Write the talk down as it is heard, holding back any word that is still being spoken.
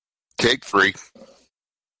Take 3.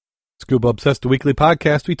 Scuba Obsessed, a weekly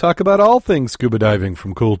podcast. We talk about all things scuba diving,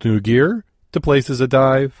 from cool new gear to places to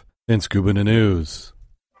dive and scuba news.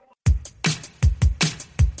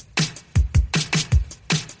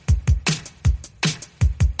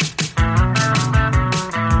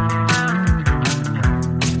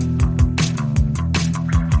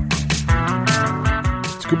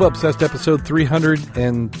 Scuba Obsessed episode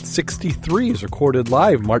 363 is recorded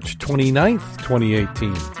live March 29th,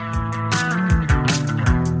 2018.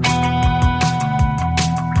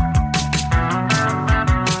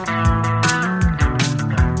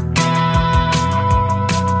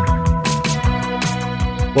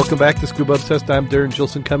 Welcome back to Scuba Obsessed. I'm Darren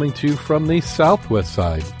Gilson, coming to you from the southwest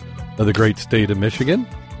side of the great state of Michigan.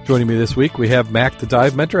 Joining me this week, we have Mac, the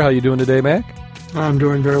dive mentor. How you doing today, Mac? I'm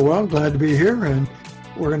doing very well. Glad to be here, and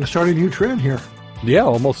we're going to start a new trend here. Yeah,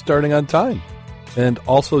 almost starting on time. And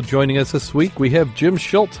also joining us this week, we have Jim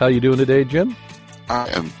Schultz. How you doing today, Jim? I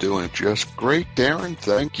am doing just great, Darren.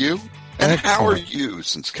 Thank you. And Excellent. How are you,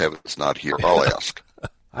 since Kevin's not here? I'll ask.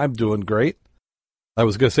 I'm doing great. I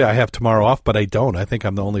was going to say I have tomorrow off, but I don't. I think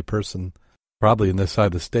I'm the only person probably in this side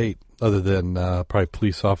of the state, other than probably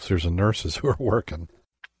police officers and nurses, who are working.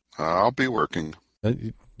 I'll be working.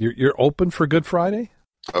 You're open for Good Friday?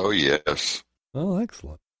 Oh, yes. Oh,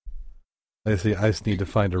 excellent. I see. I just need to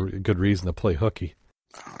find a good reason to play hooky.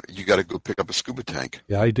 You got to go pick up a scuba tank.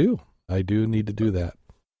 Yeah, I do. I do need to do that.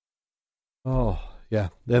 Oh, yeah.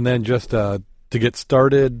 And then just to get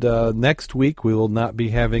started, next week we will not be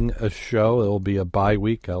having a show. It will be a bye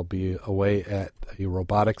week. I'll be away at a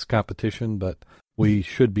robotics competition, but we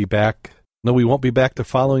should be back. No, we won't be back the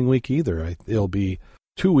following week either. It'll be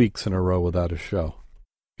 2 weeks in a row without a show.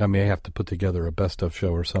 I may have to put together a best of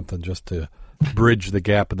show or something just to bridge the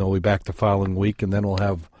gap, and then we'll be back the following week, and then we'll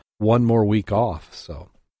have one more week off. So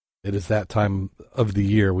it is that time of the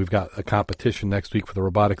year. We've got a competition next week for the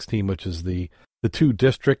robotics team, which is the 2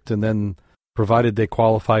 district, and then provided they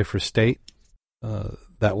qualify for state,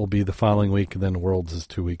 that will be the following week, and then Worlds is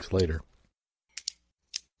 2 weeks later.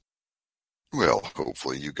 Well,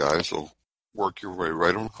 hopefully you guys will work your way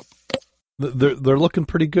right on up. They're looking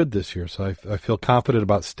pretty good this year, so I feel confident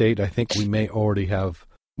about state. I think we may already have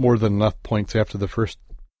more than enough points after the first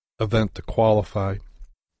event to qualify.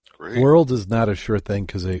 Great. Worlds is not a sure thing,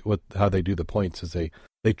 because how they do the points is they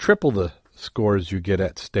triple the scores you get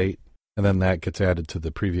at state, and then that gets added to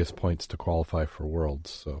the previous points to qualify for Worlds.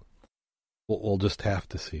 So we'll just have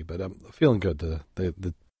to see. But I'm feeling good.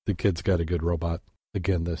 The kids got a good robot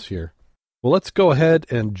again this year. Well, let's go ahead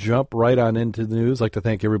and jump right on into the news. I'd like to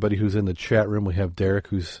thank everybody who's in the chat room. We have Derek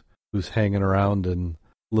who's hanging around and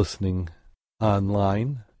listening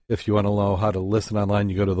online. If you want to know how to listen online,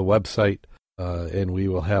 you go to the website, and we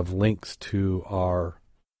will have links to our,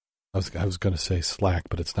 I was going to say Slack,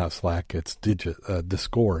 but it's not Slack. It's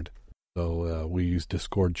Discord. So we use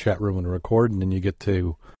Discord chat room and record, and then you get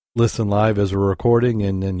to listen live as we're recording,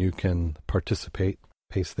 and then you can participate,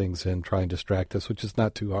 paste things in, try and distract us, which is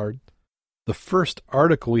not too hard. The first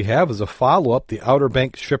article we have is a follow-up. The Outer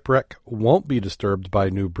Banks shipwreck won't be disturbed by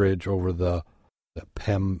new bridge over the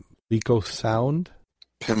Pimlico Sound.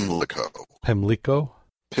 Pimlico. Pimlico?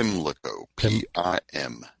 Pimlico.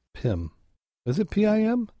 P-I-M. Pim. Is it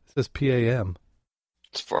P-I-M? It says P-A-M.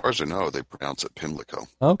 As far as I know, they pronounce it Pimlico.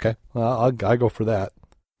 Okay. Well, I go for that.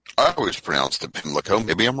 I always pronounced it Pimlico.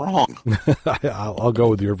 Maybe I'm wrong. I'll go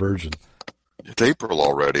with your version. It's April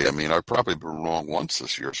already. I mean, I've probably been wrong once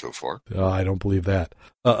this year so far. I don't believe that.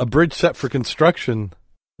 A bridge set for construction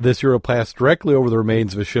this year will pass directly over the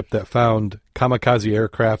remains of a ship that found kamikaze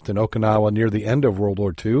aircraft in Okinawa near the end of World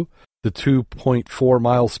War II. The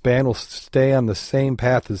 2.4-mile span will stay on the same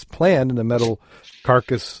path as planned, and the metal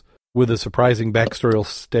carcass with a surprising backstory will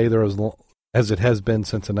stay there as it has been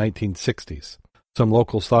since the 1960s. Some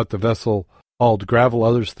locals thought the vessel hauled gravel.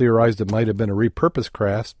 Others theorized it might have been a repurposed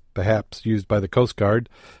craft, perhaps used by the Coast Guard,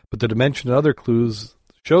 but the dimension and other clues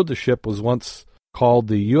showed the ship was once called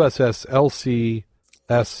the USS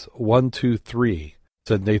LCS-123,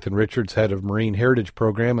 said Nathan Richards, head of Marine Heritage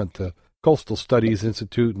Program at the Coastal Studies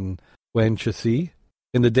Institute in Wenchisi.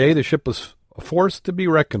 In the day, the ship was a force to be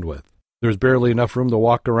reckoned with. There was barely enough room to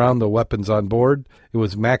walk around the weapons on board. It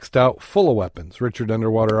was maxed out, full of weapons. Richard,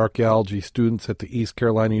 underwater archaeology students at the East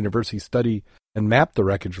Carolina University study and mapped the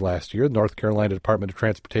wreckage last year. The North Carolina Department of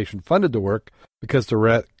Transportation funded the work because the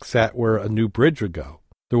wreck sat where a new bridge would go.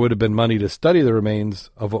 There would have been money to study the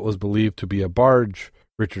remains of what was believed to be a barge,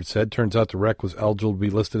 Richard said. Turns out the wreck was eligible to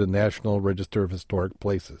be listed in the National Register of Historic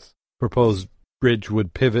Places. Proposed bridge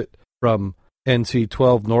would pivot from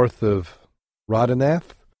NC-12 north of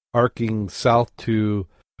Rodinath, arcing south to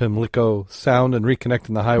Pimlico Sound and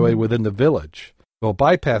reconnecting the highway within the village. It will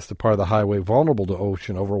bypass the part of the highway vulnerable to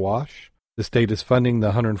ocean overwash. The state is funding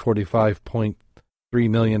the $145.3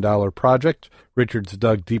 million project. Richards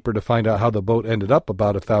dug deeper to find out how the boat ended up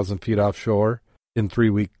about 1,000 feet offshore in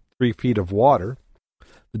 3 feet of water.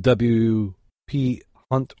 The W.P.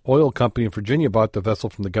 Hunt Oil Company in Virginia bought the vessel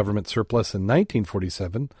from the government surplus in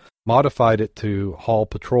 1947, modified it to haul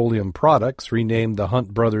petroleum products, renamed the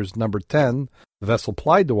Hunt Brothers No. 10. The vessel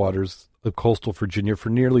plied the waters of coastal Virginia for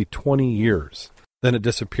nearly 20 years. Then it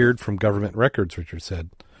disappeared from government records, Richards said.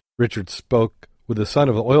 Richards spoke with the son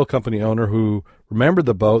of an oil company owner who remembered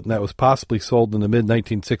the boat and that was possibly sold in the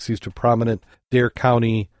mid-1960s to prominent Dare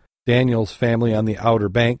County Daniels family on the Outer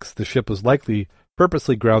Banks. The ship was likely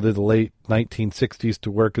purposely grounded in the late 1960s to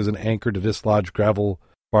work as an anchor to dislodge gravel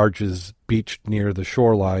barges beached near the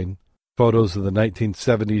shoreline. Photos of the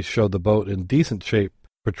 1970s showed the boat in decent shape,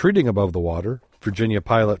 protruding above the water. Virginia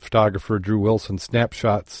pilot photographer Drew Wilson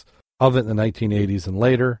snapshots of it in the 1980s and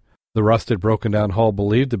later. The rusted, broken-down hull,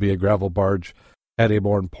 believed to be a gravel barge, had a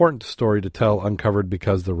more important story to tell, uncovered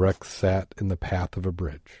because the wreck sat in the path of a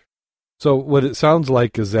bridge. So what it sounds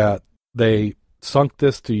like is that they sunk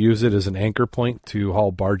this to use it as an anchor point to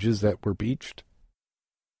haul barges that were beached.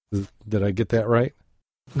 Did I get that right?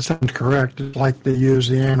 That sounds correct. It's like they use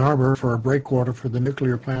the Ann Arbor for a breakwater for the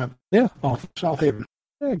nuclear plant off South Haven.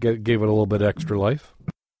 Yeah, gave it a little bit extra life.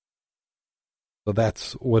 So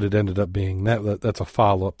that's what it ended up being. That's a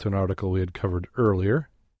follow-up to an article we had covered earlier.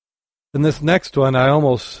 And this next one,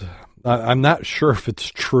 I'm not sure if it's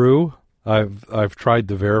true. I've tried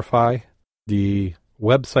to verify. The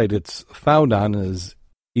website it's found on is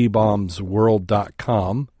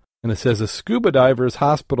ebombsworld.com, and it says a scuba diver is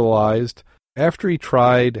hospitalized after he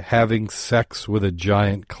tried having sex with a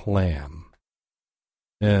giant clam.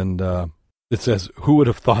 And it says, who would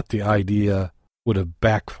have thought the idea would have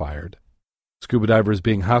backfired? Scuba diver is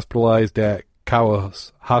being hospitalized at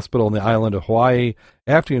Kaua's Hospital on the island of Hawaii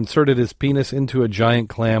after he inserted his penis into a giant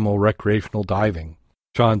clam while recreational diving.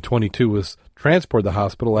 Sean, 22, was transported to the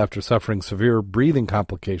hospital after suffering severe breathing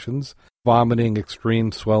complications, vomiting,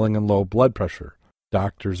 extreme swelling, and low blood pressure.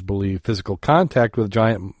 Doctors believe physical contact with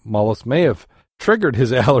giant mollusks may have triggered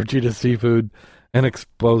his allergy to seafood and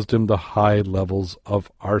exposed him to high levels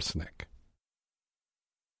of arsenic.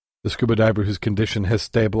 The scuba diver, whose condition has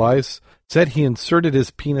stabilized, said he inserted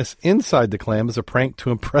his penis inside the clam as a prank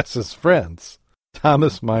to impress his friends.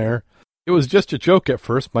 Thomas Meyer: it was just a joke at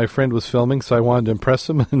first. My friend was filming, so I wanted to impress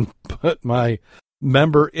him and put my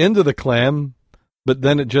member into the clam, but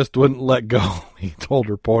then it just wouldn't let go, he told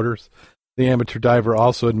reporters. The amateur diver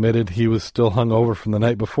also admitted he was still hungover from the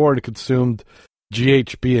night before and consumed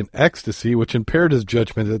GHB and ecstasy, which impaired his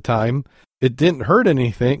judgment at the time. It didn't hurt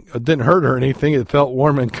anything. It didn't hurt or anything. It felt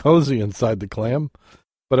warm and cozy inside the clam,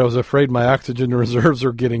 but I was afraid my oxygen reserves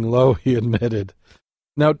were getting low, he admitted.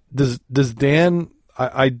 Now, does Dan,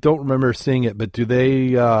 I don't remember seeing it, but do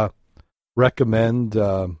they recommend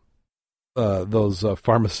those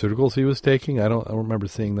pharmaceuticals he was taking? I don't remember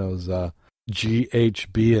seeing those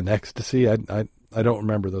GHB and ecstasy. I don't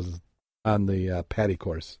remember those on the PADI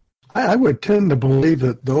course. I would tend to believe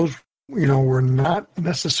that those, were not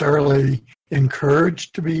necessarily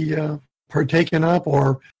encouraged to be partaken of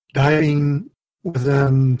or diving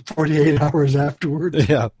within 48 hours afterwards.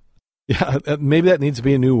 Yeah. Maybe that needs to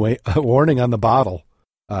be a new warning on the bottle.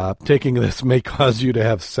 Taking this may cause you to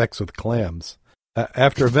have sex with clams.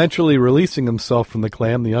 After eventually releasing himself from the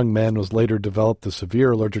clam, the young man was later developed a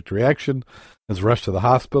severe allergic reaction and was rushed to the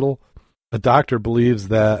hospital. A doctor believes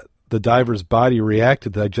that the diver's body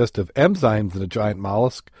reacted to digestive enzymes in a giant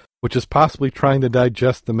mollusk, which is possibly trying to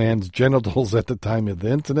digest the man's genitals at the time of the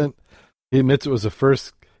incident. He admits it was the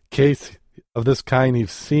first case of this kind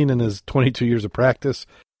he's seen in his 22 years of practice.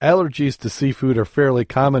 Allergies to seafood are fairly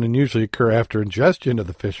common and usually occur after ingestion of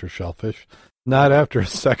the fish or shellfish, not after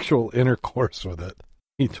sexual intercourse with it,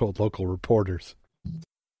 he told local reporters.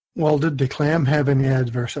 Well, did the clam have any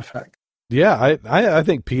adverse effect? Yeah, I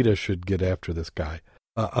think PETA should get after this guy.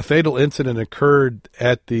 A fatal incident occurred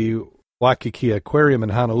at the Waikiki Aquarium in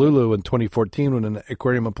Honolulu in 2014 when an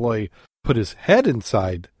aquarium employee put his head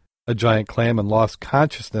inside a giant clam and lost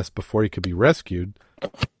consciousness before he could be rescued,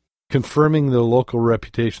 confirming the local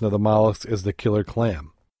reputation of the mollusk as the killer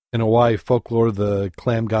clam. In Hawaii folklore, the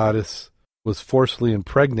clam goddess was forcibly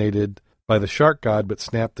impregnated by the shark god but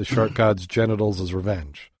snapped the shark god's genitals as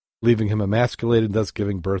revenge, leaving him emasculated, thus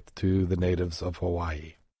giving birth to the natives of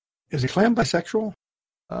Hawaii. Is a clam bisexual?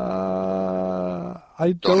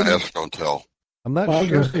 I don't ask, don't tell. I'm not sure. I was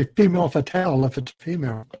sure. going to say female fatale if it's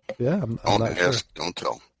female. Yeah, I'm don't not ask, sure. don't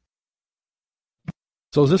tell.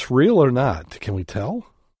 So is this real or not? Can we tell?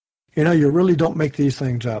 You really don't make these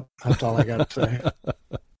things up. That's all I got to say.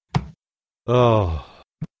 Oh,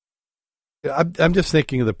 I'm just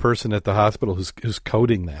thinking of the person at the hospital who's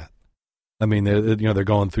coding that. I mean, they're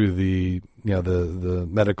going through the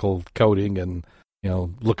medical coding and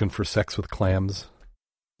looking for sex with clams.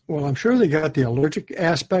 Well, I'm sure they got the allergic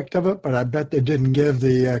aspect of it, but I bet they didn't give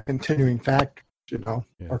the continuing fact,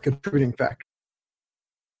 or contributing fact.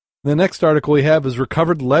 The next article we have is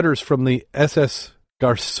recovered letters from the SS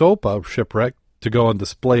Garsopa shipwreck to go on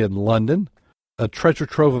display in London. A treasure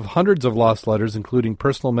trove of hundreds of lost letters, including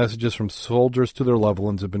personal messages from soldiers to their loved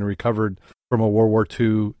ones, have been recovered from a World War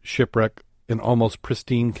II shipwreck in almost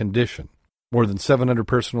pristine condition. More than 700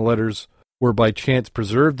 personal letters were by chance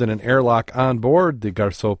preserved in an airlock on board the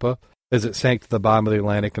Garsopa as it sank to the bottom of the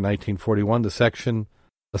Atlantic in 1941.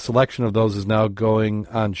 A selection of those is now going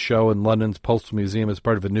on show in London's Postal Museum as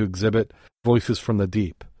part of a new exhibit, Voices from the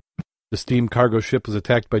Deep. The steam cargo ship was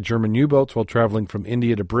attacked by German U-boats while traveling from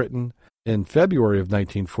India to Britain in February of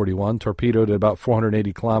 1941, torpedoed at about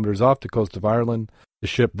 480 kilometers off the coast of Ireland. The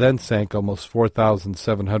ship then sank almost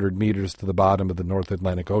 4,700 meters to the bottom of the North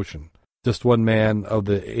Atlantic Ocean. Just one man of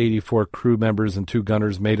the 84 crew members and 2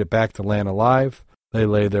 gunners made it back to land alive. They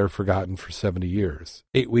lay there forgotten for 70 years.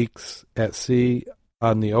 8 weeks at sea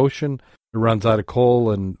on the ocean, it runs out of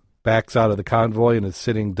coal and backs out of the convoy and is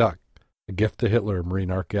sitting duck. A gift to Hitler,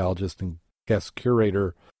 marine archaeologist and guest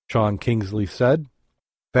curator Sean Kingsley said.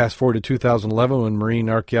 Fast forward to 2011 when marine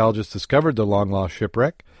archaeologists discovered the long-lost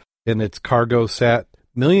shipwreck. In its cargo sat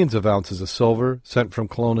millions of ounces of silver sent from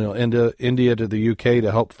colonial India to the UK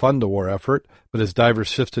to help fund the war effort. But as divers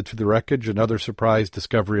sifted through the wreckage, another surprise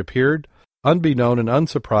discovery appeared. Unbeknown and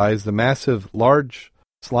unsurprised, the massive, large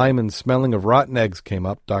slime and smelling of rotten eggs came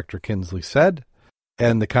up, Dr. Kingsley said.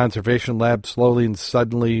 And the conservation lab slowly and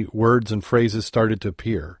suddenly words and phrases started to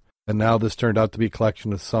appear. And now this turned out to be a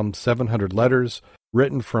collection of some 700 letters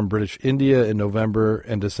written from British India in November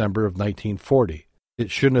and December of 1940. It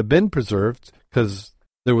shouldn't have been preserved because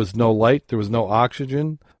there was no light, there was no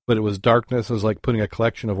oxygen, but it was darkness. It was like putting a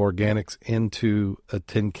collection of organics into a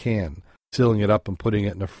tin can, sealing it up and putting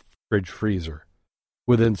it in a fridge freezer.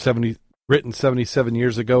 Written 77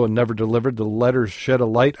 years ago and never delivered, the letters shed a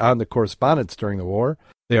light on the correspondence during the war.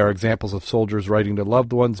 They are examples of soldiers writing to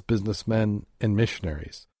loved ones, businessmen, and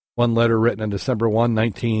missionaries. One letter written on December 1,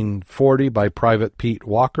 1940 by Private Pete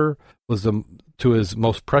Walker was to his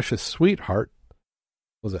most precious sweetheart.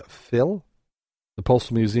 Was it Phil? The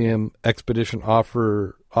Postal Museum expedition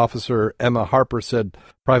officer Emma Harper said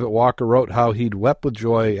Private Walker wrote how he'd wept with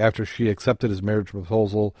joy after she accepted his marriage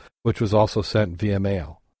proposal, which was also sent via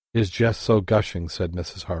mail. "Is just so gushing," said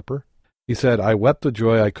Mrs. Harper. He said, "I wept with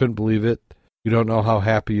joy. I couldn't believe it. You don't know how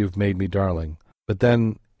happy you've made me, darling." But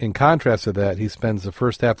then, in contrast to that, he spends the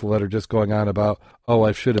first half of the letter just going on about,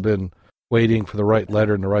 I should have been waiting for the right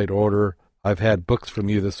letter in the right order. I've had books from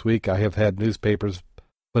you this week. I have had newspapers,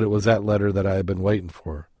 but it was that letter that I had been waiting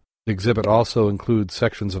for. The exhibit also includes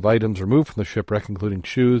sections of items removed from the shipwreck, including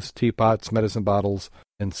shoes, teapots, medicine bottles,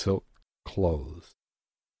 and silk clothes.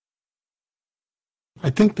 I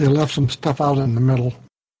think they left some stuff out in the middle.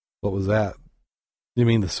 What was that? You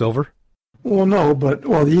mean the silver? Well, no,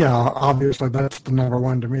 yeah, obviously that's the number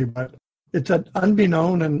one to me, but it's an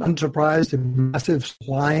unbeknown and unsurprised and massive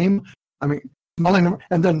slime. I mean, smelling them,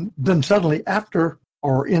 and then suddenly after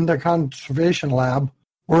or in the conservation lab,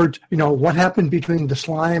 words, what happened between the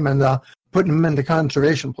slime and the putting them in the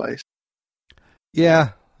conservation place?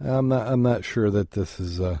 Yeah, I'm not sure that this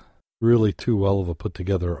is really too well of a put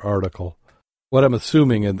together article. What I'm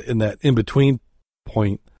assuming in that in-between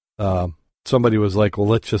point, somebody was like, well,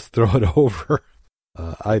 let's just throw it over.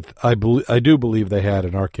 I do believe they had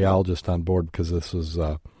an archaeologist on board because this was,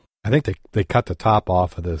 I think they cut the top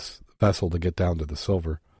off of this vessel to get down to the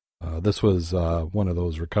silver. This was one of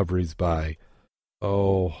those recoveries by,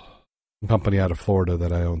 a company out of Florida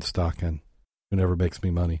that I own stock in, who never makes me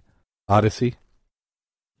money. Odyssey.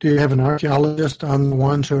 Do you have an archaeologist on the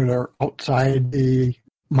ones who are outside the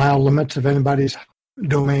mile limits of anybody's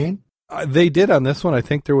domain? They did on this one. I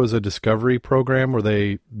think there was a discovery program where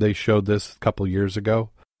they showed this a couple years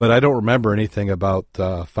ago, but I don't remember anything about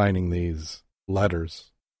finding these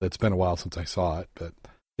letters. It's been a while since I saw it, but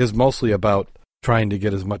it's mostly about trying to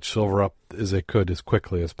get as much silver up as they could as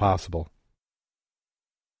quickly as possible.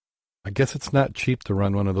 I guess it's not cheap to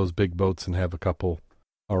run one of those big boats and have a couple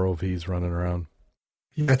ROVs running around.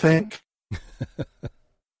 I think.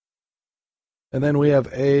 And then we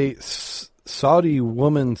have a Saudi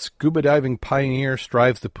woman scuba diving pioneer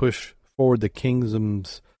strives to push forward the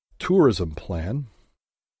kingdom's tourism plan.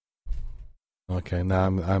 Okay, now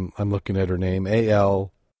I'm looking at her name,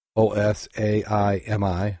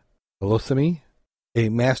 Alossaimi. Elosimi, a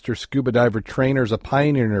master scuba diver trainer, is a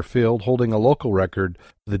pioneer in her field, holding a local record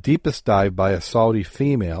for the deepest dive by a Saudi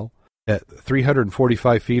female at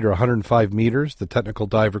 345 feet or 105 meters. The technical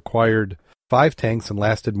dive required 5 tanks and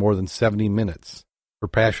lasted more than 70 minutes. Her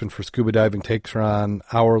passion for scuba diving takes her on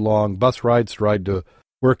hour-long bus rides to ride to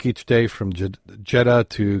work each day from Jeddah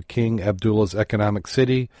to King Abdullah's economic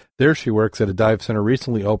city. There she works at a dive center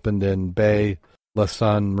recently opened in Bay La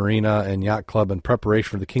Sun Marina and Yacht Club in preparation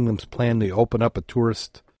for the kingdom's plan to open it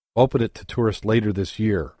to tourists later this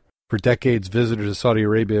year. For decades, visitors to Saudi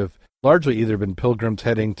Arabia have largely either been pilgrims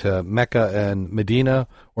heading to Mecca and Medina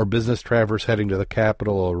or business travelers heading to the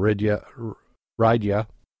capital, Riyadh,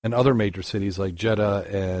 and other major cities like Jeddah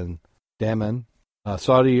and Dammam.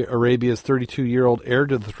 Saudi Arabia's 32-year-old heir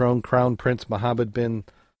to the throne, Crown Prince Mohammed bin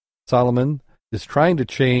Salman, is trying to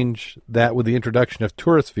change that with the introduction of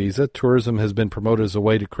tourist visa. Tourism has been promoted as a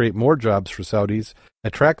way to create more jobs for Saudis,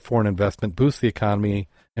 attract foreign investment, boost the economy,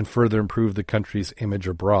 and further improve the country's image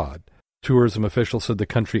abroad. Tourism officials said the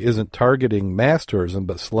country isn't targeting mass tourism,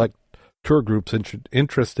 but select tour groups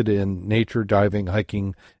interested in nature, diving,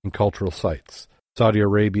 hiking, and cultural sites. Saudi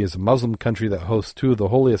Arabia is a Muslim country that hosts 2 of the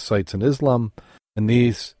holiest sites in Islam, and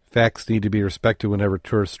these facts need to be respected whenever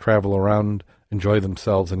tourists travel around, enjoy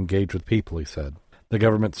themselves, and engage with people, he said. The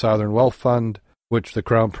government Sovereign Wealth Fund, which the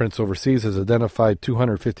Crown Prince oversees, has identified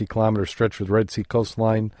 250-kilometer stretch of the Red Sea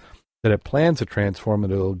coastline that it plans to transform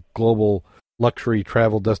into a global luxury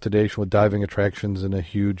travel destination with diving attractions and a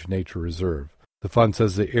huge nature reserve. The fund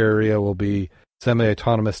says the area will be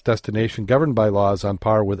semi-autonomous destination governed by laws on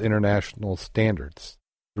par with international standards.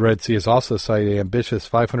 The Red Sea has also cited an ambitious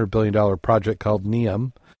 $500 billion project called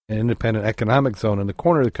NEOM, an independent economic zone in the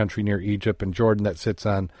corner of the country near Egypt and Jordan that sits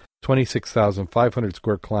on 26,500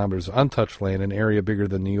 square kilometers of untouched land, an area bigger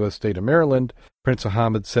than the U.S. state of Maryland. Prince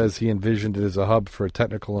Mohammed says he envisioned it as a hub for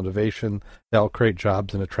technical innovation that will create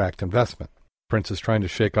jobs and attract investment. Prince is trying to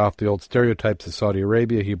shake off the old stereotypes of Saudi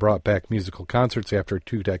Arabia. He brought back musical concerts after a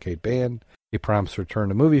 2-decade ban. He promised to return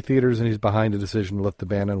to movie theaters, and he's behind a decision to lift the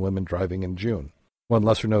ban on women driving in June. One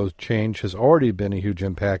lesser-known change has already been a huge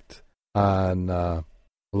impact on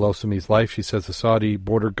Elosimi's life. She says the Saudi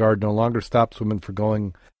border guard no longer stops women from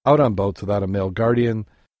going out on boats without a male guardian,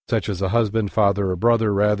 such as a husband, father, or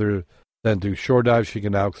brother. Rather than do shore dives, she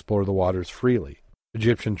can now explore the waters freely.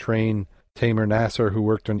 Egyptian trained Tamer Nasser, who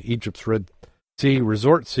worked on Egypt's Red Sea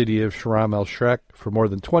resort city of Sharm el-Sheikh for more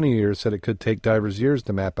than 20 years, said it could take divers years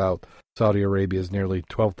to map out Saudi Arabia's nearly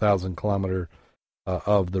 12,000 kilometer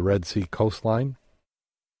of the Red Sea coastline.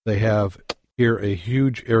 They have here a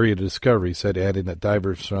huge area to discover, he said, adding that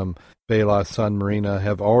divers from Bay La Sun Marina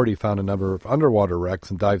have already found a number of underwater wrecks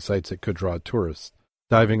and dive sites that could draw tourists.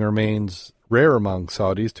 Diving remains rare among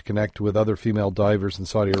Saudis. To connect with other female divers in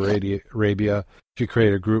Saudi Arabia, she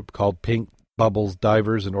created a group called Pink Bubbles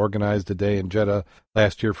Divers and organized a day in Jeddah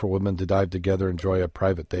last year for women to dive together and enjoy a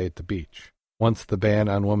private day at the beach. Once the ban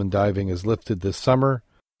on women diving is lifted this summer,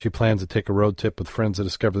 she plans to take a road trip with friends to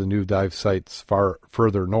discover the new dive sites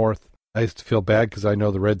further north. I used to feel bad because I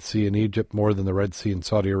know the Red Sea in Egypt more than the Red Sea in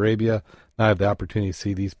Saudi Arabia. Now I have the opportunity to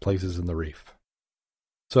see these places in the reef.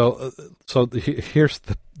 So here's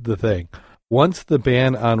the thing. Once the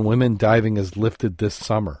ban on women diving is lifted this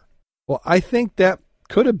summer, well, I think that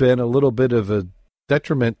could have been a little bit of a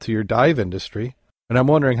detriment to your dive industry. And I'm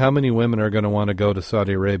wondering how many women are going to want to go to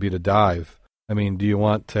Saudi Arabia to dive. I mean, do you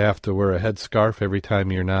want to have to wear a headscarf every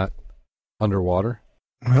time you're not underwater?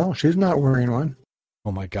 Well, she's not wearing one.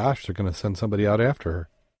 Oh my gosh, they're going to send somebody out after her.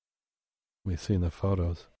 Let me see in the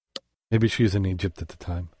photos. Maybe she's in Egypt at the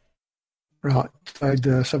time. Right, outside the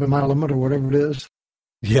 7-mile limit or whatever it is.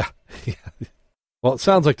 Yeah. Well, it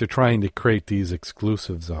sounds like they're trying to create these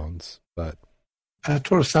exclusive zones, but that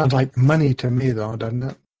sort of sounds like money to me, though, doesn't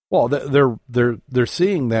it? Well, they're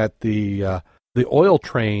seeing that the oil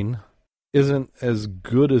train isn't as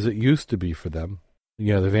good as it used to be for them.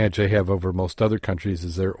 You know, the advantage they have over most other countries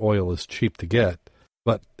is their oil is cheap to get,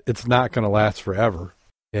 but it's not going to last forever,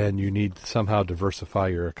 and you need to somehow diversify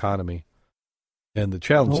your economy. And the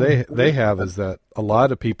challenge they have is that a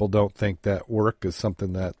lot of people don't think that work is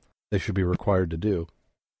something that they should be required to do.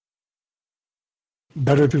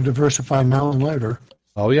 Better to diversify now than later.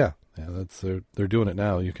 Oh yeah, they're doing it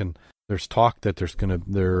now. There's talk that they're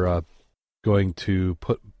going to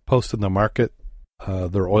post in the market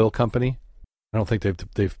their oil company. I don't think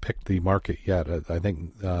they've picked the market yet. I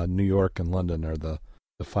think New York and London are the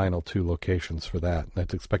final 2 locations for that. And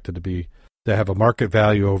that's expected to have a market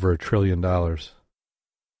value over $1 trillion.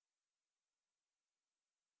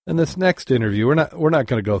 And this next interview, we're not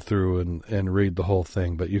going to go through and read the whole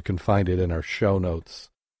thing, but you can find it in our show notes.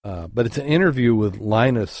 But it's an interview with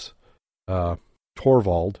Linus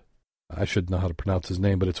Torvald. I should know how to pronounce his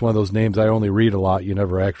name, but it's one of those names I only read a lot. You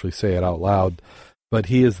never actually say it out loud. But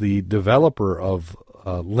he is the developer of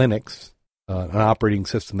Linux, an operating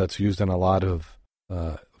system that's used in a lot of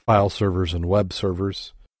file servers and web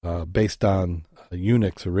servers, based on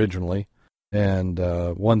Unix originally. And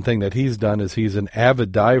one thing that he's done is he's an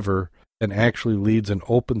avid diver and actually leads an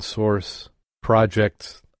open source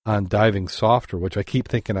project on diving software, which I keep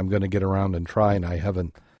thinking I'm going to get around and try, and I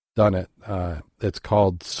haven't done it. It's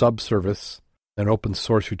called Subsurface, an open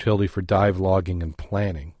source utility for dive logging and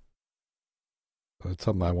planning. So it's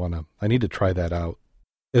something I need to try that out,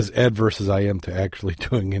 as adverse as I am to actually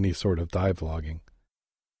doing any sort of dive logging.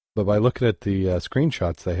 But by looking at the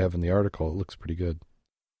screenshots they have in the article, it looks pretty good.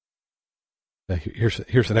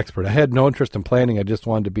 Here's an expert. I had no interest in planning. I just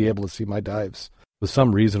wanted to be able to see my dives with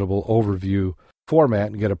some reasonable overview format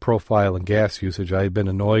and get a profile and gas usage. I had been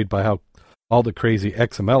annoyed by all the crazy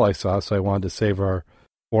XML I saw, so I wanted to save our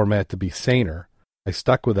format to be saner. I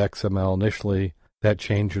stuck with XML initially. That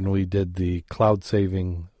changed when we did the cloud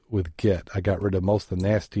saving with Git. I got rid of most of the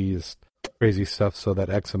nastiest, crazy stuff so that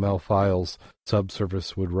XML files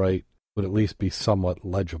Subsurface would at least be somewhat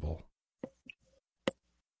legible.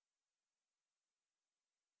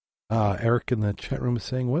 Eric in the chat room is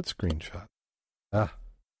saying, what screenshot?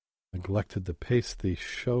 Neglected to paste the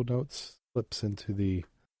show notes slips into the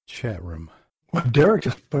chat room. Well, Derek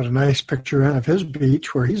just put a nice picture in of his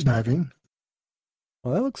beach where he's diving.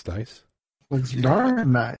 Well, that looks nice. Looks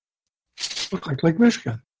darn nice. Looks like Lake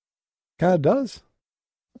Michigan. Kind of does.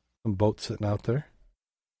 Some boats sitting out there.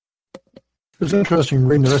 It was interesting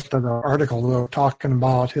reading the rest of the article, though, talking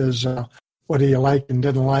about his what he liked and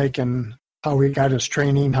didn't like and how he got his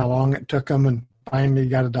training, how long it took him, and finally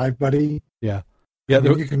got a dive buddy. Yeah. Yeah,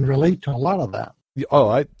 you can relate to a lot of that.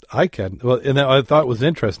 Oh, I can. Well, and I thought it was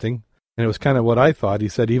interesting, and it was kind of what I thought. He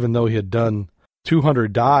said even though he had done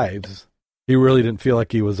 200 dives, he really didn't feel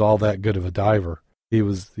like he was all that good of a diver. He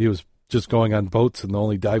was just going on boats, and the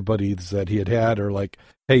only dive buddies that he had are like,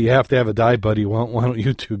 hey, you have to have a dive buddy. Why don't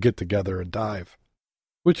you two get together and dive?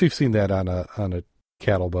 Which we've seen that on a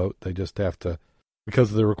cattle boat. They just have to,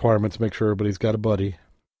 because of the requirements, make sure everybody's got a buddy.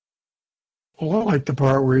 Well, I like the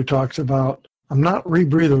part where he talks about, I'm not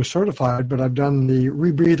rebreather certified, but I've done the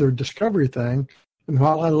rebreather discovery thing. And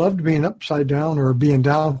while I loved being upside down or being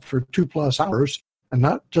down for 2+ hours and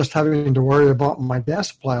not just having to worry about my gas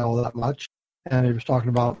supply all that much, and he was talking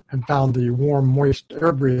about and found the warm, moist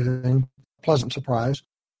air breathing, pleasant surprise.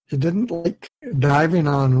 He didn't like diving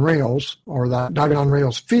on rails or that diving on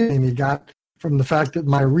rails feeling he got from the fact that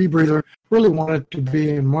my rebreather really wanted to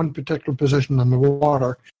be in one particular position in the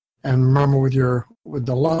water. And remember, with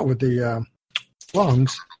the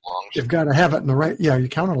lungs, you've got to have it in the right. Yeah, your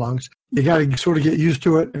counter lungs. You got to sort of get used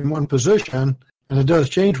to it in one position, and it does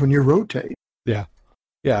change when you rotate. Yeah.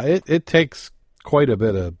 It takes quite a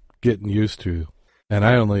bit of getting used to, and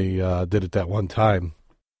I only did it that one time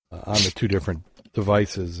on the two different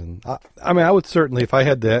devices. And I would certainly, if I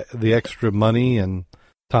had the extra money and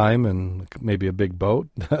time and maybe a big boat,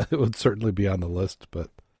 it would certainly be on the list, but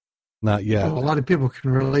not yet. Well, a lot of people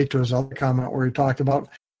can relate to his other comment where he talked about,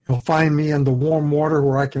 you'll find me in the warm water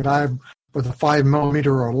where I can dive with a 5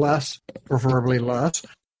 millimeter or less, preferably less.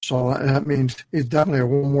 So that means he's definitely a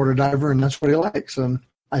warm water diver, and that's what he likes. And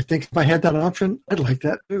I think if I had that option, I'd like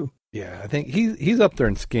that too. Yeah, I think he's up there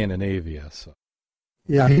in Scandinavia. So.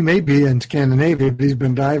 Yeah, he may be in Scandinavia, but he's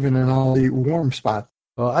been diving in all the warm spots.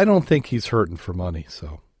 Well, I don't think he's hurting for money.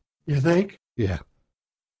 So. You think? Yeah.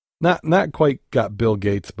 Not quite got Bill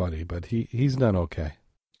Gates money, but he's done okay.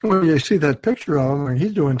 Well, you see that picture of him, and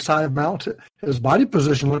he's doing side mounts. His body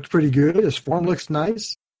position looks pretty good. His form looks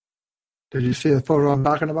nice. Did you see the photo I'm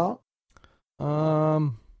talking about?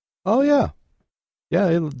 Oh yeah.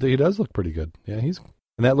 Yeah, he does look pretty good. Yeah, and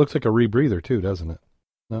that looks like a rebreather too, doesn't it?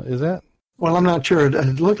 No, is that? Well, I'm not sure.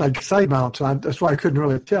 It looked like side mounts, so that's why I couldn't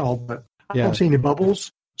really tell. But I don't see any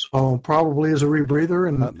bubbles, so probably is a rebreather,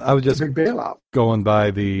 and I was just a big bailout. Going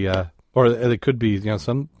by the, or it could be,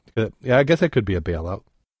 some. Yeah, I guess it could be a bailout.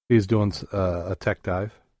 He's doing a tech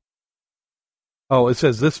dive. Oh, it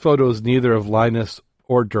says this photo is neither of Linus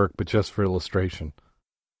or Dirk, but just for illustration.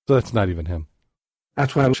 So that's not even him.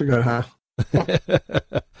 That's why it looks good, huh?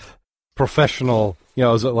 Professional,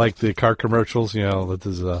 is it like the car commercials? This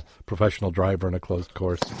is a professional driver in a closed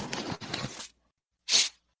course.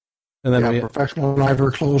 And then professional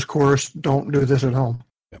driver, closed course, don't do this at home.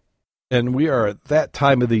 Yep. And we are at that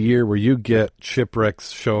time of the year where you get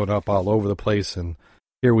shipwrecks showing up all over the place. And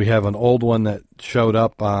here we have an old one that showed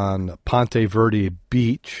up on Ponte Verde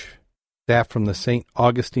Beach. Staff from the St.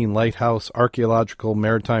 Augustine Lighthouse Archaeological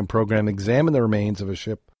Maritime Program examined the remains of a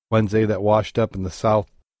ship Wednesday that washed up in the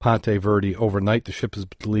South Ponte Verde overnight. The ship is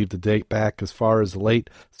believed to date back as far as the late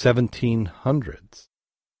 1700s.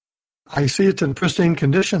 I see it's in pristine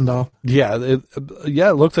condition, though. Yeah,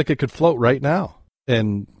 it looks like it could float right now.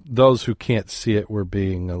 And those who can't see it were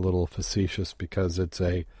being a little facetious because it's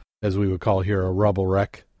as we would call here, a rubble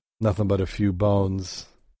wreck. Nothing but a few bones.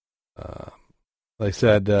 They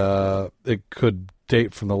said it could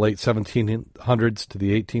date from the late 1700s to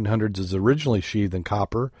the 1800s. Is originally sheathed in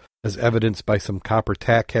copper, as evidenced by some copper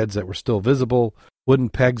tack heads that were still visible, wooden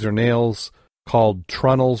pegs or nails called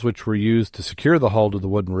trunnels, which were used to secure the hull to the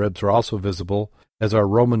wooden ribs, are also visible, as are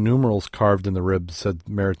Roman numerals carved in the ribs, said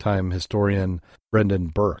maritime historian Brendan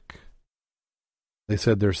Burke. They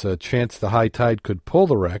said there's a chance the high tide could pull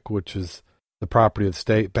the wreck, which is the property of the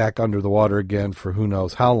state, back under the water again for who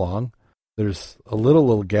knows how long. There's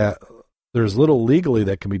little legally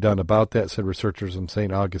that can be done about that, said researchers from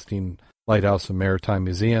St. Augustine Lighthouse and Maritime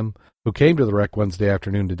Museum, who came to the wreck Wednesday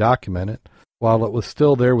afternoon to document it. While it was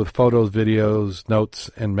still there with photos, videos,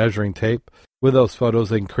 notes, and measuring tape, with those photos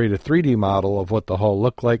they can create a 3D model of what the hull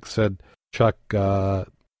looked like, said Chuck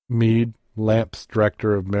Mead, LAMP's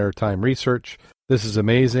director of maritime research. This is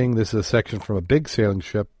amazing. This is a section from a big sailing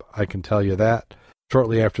ship, I can tell you that.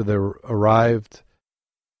 Shortly after they arrived,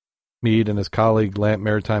 Mead and his colleague, LAMP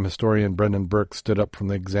maritime historian Brendan Burke, stood up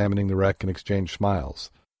from examining the wreck and exchanged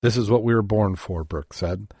smiles. This is what we were born for, Burke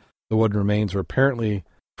said. The wooden remains were apparently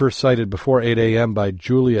first sighted before 8 a.m. by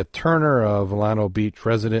Julia Turner, a Volano Beach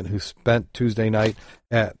resident who spent Tuesday night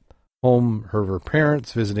at home of her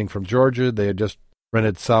parents visiting from Georgia. They had just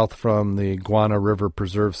rented south from the Guana River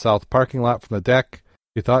Preserve South parking lot from the deck.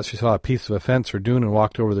 She thought she saw a piece of a fence or dune and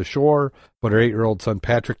walked over the shore, but her 8-year-old son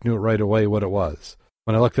Patrick knew right away what it was.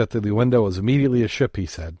 When I looked out the window, it was immediately a ship, he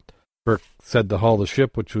said. Burke said the hull of the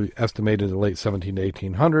ship, which we estimated in the late 17 to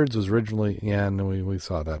 1800s, was originally, and we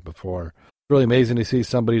saw that before. It's really amazing to see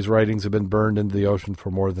somebody's writings have been burned into the ocean for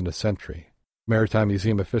more than a century. Maritime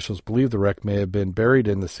Museum officials believe the wreck may have been buried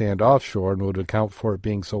in the sand offshore and would account for it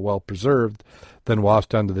being so well preserved, then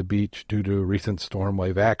washed onto the beach due to recent storm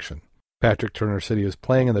wave action. Patrick Turner said he was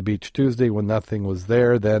playing on the beach Tuesday when nothing was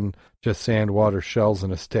there, then just sand, water, shells,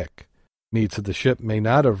 and a stick. Mead said the ship may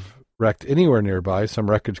not have wrecked anywhere nearby. Some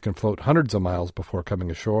wreckage can float hundreds of miles before coming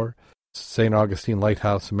ashore. St. Augustine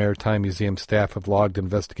Lighthouse and Maritime Museum staff have logged and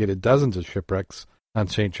investigated dozens of shipwrecks on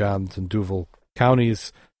St. Johns and Duval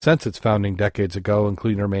counties since its founding decades ago,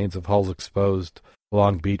 including remains of hulls exposed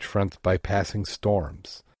along beachfronts by passing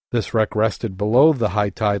storms. This wreck rested below the high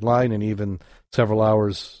tide line, and even several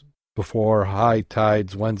hours before high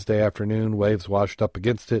tides Wednesday afternoon, waves washed up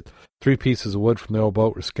against it. 3 pieces of wood from the old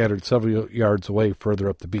boat were scattered several yards away further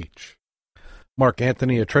up the beach. Mark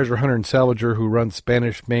Anthony, a treasure hunter and salvager who runs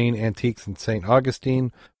Spanish Main Antiques in St.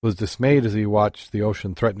 Augustine, was dismayed as he watched the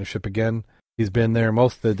ocean threaten the ship again. He's been there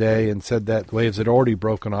most of the day and said that waves had already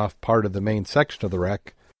broken off part of the main section of the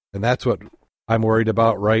wreck, and that's what I'm worried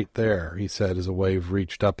about right there, he said as a wave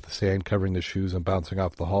reached up the sand, covering the shoes and bouncing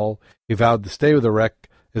off the hull. He vowed to stay with the wreck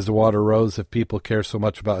as the water rose. If people care so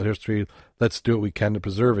much about history, let's do what we can to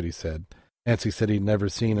preserve it, he said. Nancy said he'd never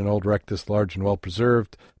seen an old wreck this large and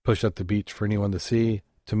well-preserved, pushed up the beach for anyone to see.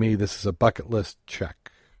 To me, this is a bucket list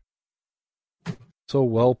check. So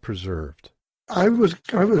well-preserved. I was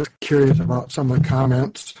curious about some of the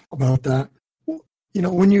comments about that. You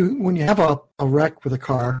know, when you have a wreck with a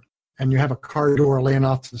car and you have a car door laying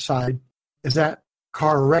off to the side, is that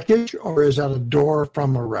car wreckage or is that a door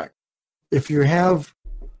from a wreck? If you have,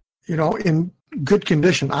 you know, in good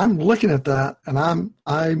condition, I'm looking at that and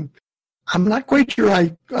I'm not quite sure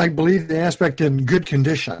I believe the aspect in good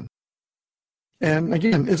condition. And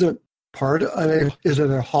again, is it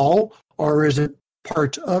a hull or is it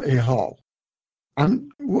part of a hull?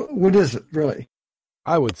 What is it really?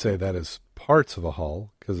 I would say that is parts of a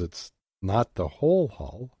hull because it's not the whole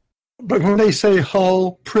hull. But when they say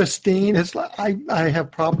hull pristine, it's like I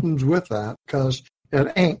have problems with that because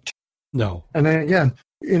it ain't. No. And then again,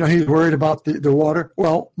 you know, he's worried about the water.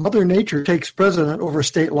 Well, Mother Nature takes precedent over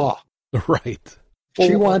state law. Right.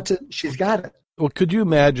 She wants it. She's got it. Well, could you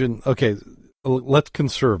imagine? Okay, let's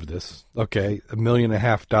conserve this. Okay, $1.5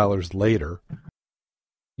 million later,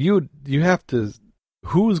 you have to.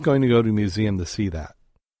 Who's going to go to a museum to see that?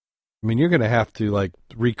 I mean, you're going to have to like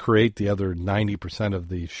recreate the other 90% of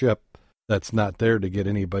the ship that's not there to get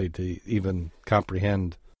anybody to even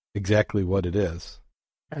comprehend exactly what it is.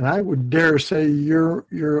 And I would dare say you're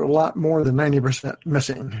a lot more than 90%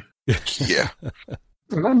 missing. Yeah.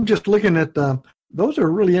 And I'm just looking at those are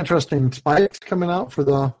really interesting spikes coming out for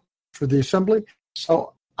the assembly.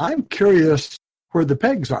 So I'm curious where the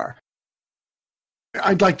pegs are.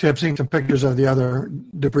 I'd like to have seen some pictures of the other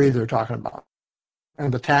debris they're talking about.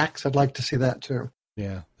 And the tacks, I'd like to see that too.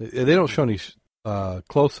 Yeah. They don't show any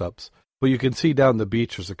close-ups, but you can see down the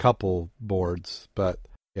beach there's a couple boards. But,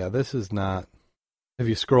 yeah, this is not... Have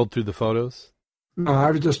you scrolled through the photos? No, I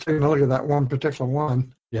was just taking a look at that one particular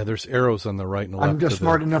one. Yeah, there's arrows on the right and left. I'm just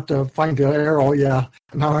smart enough to find the arrow, yeah.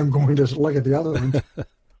 Now I'm going to look at the other ones.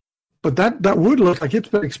 But that would look like it's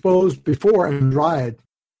been exposed before and dried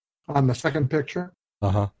on the second picture.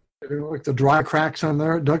 Uh-huh. Like the dry cracks on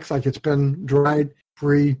there, it looks like it's been dried,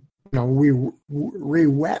 re-wet.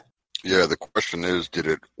 Yeah, the question is, did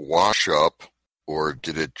it wash up or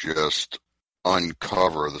did it just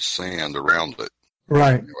uncover the sand around it?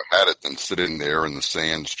 Right. Had it been sitting there and the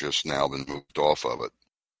sand's just now been moved off of it.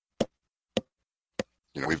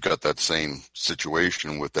 We've got that same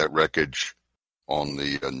situation with that wreckage on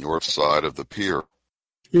the north side of the pier.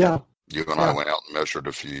 Yeah. You and I went out and measured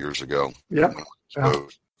a few years ago. Yep. Yeah.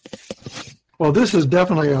 Well, this is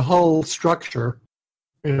definitely a hull structure.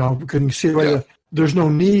 You can see there's no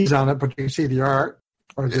knees on it, but you can see the arc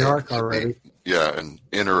already. Yeah, and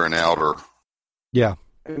inner and outer. Yeah.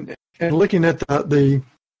 And looking at the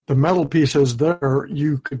metal pieces there,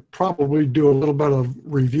 you could probably do a little bit of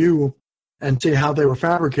review and see how they were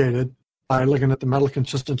fabricated by looking at the metal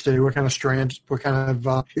consistency, what kind of strands, what kind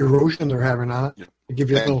of erosion they're having on it. To give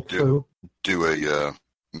you a little clue. Do a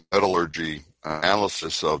metallurgy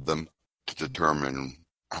analysis of them to determine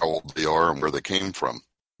how old they are and where they came from.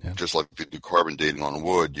 Yeah. Just like if you do carbon dating on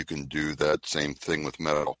wood, you can do that same thing with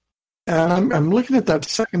metal. And I'm looking at that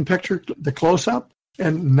second picture, the close-up,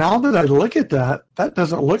 and now that I look at that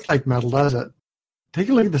doesn't look like metal, does it? Take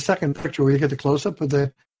a look at the second picture where you get the close-up of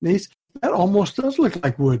the knees. That almost does look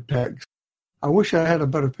like wood pegs. I wish I had a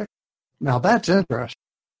better picture. Now that's interesting.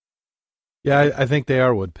 Yeah, I think they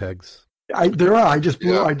are wood pegs. There are. I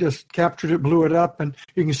just captured it, blew it up, and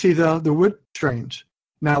you can see the wood strains.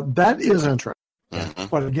 Now that is interesting. Mm-hmm.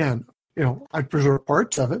 But again, I preserve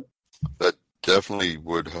parts of it. That definitely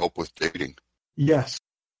would help with dating. Yes.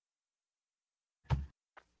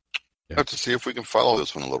 Yeah. Have to see if we can follow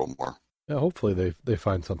this one a little more. Yeah, hopefully they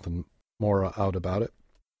find something more out about it.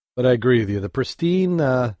 But I agree with you. The pristine,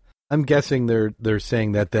 I'm guessing they're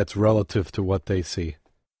saying that that's relative to what they see.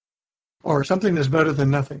 Or something that's better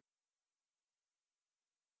than nothing.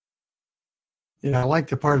 Yeah, I like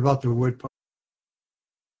the part about the wood part.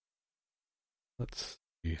 Let's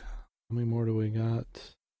see. How many more do we got?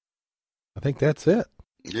 I think that's it.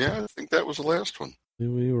 Yeah, I think that was the last one.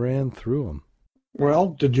 We ran through them. Well,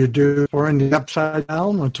 did you do for the upside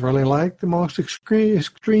down? What's really like the most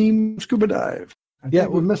extreme scuba dive? I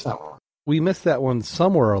think we missed that one. We missed that one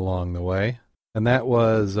somewhere along the way, and that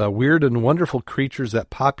was weird and wonderful creatures that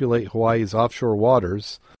populate Hawaii's offshore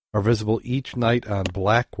waters are visible each night on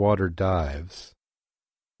blackwater dives.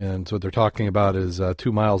 And so what they're talking about is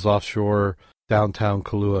 2 miles offshore downtown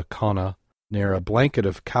Kalua Kona, near a blanket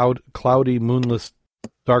of cloudy, moonless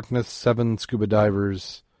darkness. 7 scuba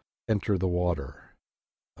divers enter the water.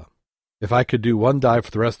 If I could do one dive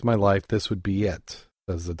for the rest of my life, this would be it,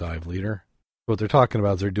 says the dive leader. What they're talking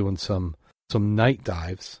about is they're doing some night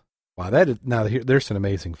dives. Wow, there's an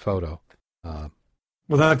amazing photo. Well,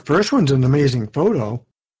 that first one's an amazing photo.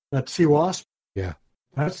 That sea wasp. Yeah,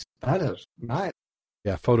 that is nice.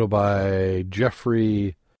 Yeah, photo by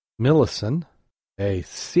Jeffrey Millison. A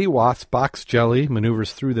sea wasp box jelly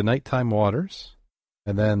maneuvers through the nighttime waters.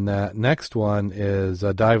 And then that next one is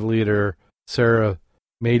dive leader Sarah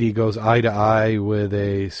Mady goes eye to eye with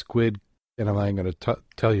a squid. And I'm not going to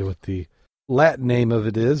tell you what the Latin name of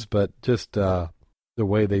it is, but just the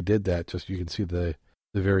way they did that, just you can see the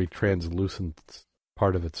very translucent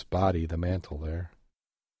part of its body, the mantle there.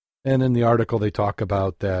 And in the article, they talk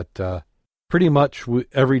about that pretty much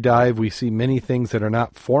every dive we see many things that are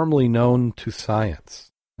not formally known to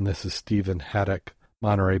science. And this is Stephen Haddock,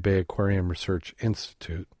 Monterey Bay Aquarium Research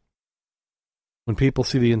Institute. When people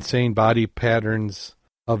see the insane body patterns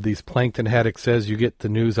of these plankton, Haddock says, you get the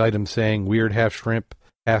news item saying weird half shrimp,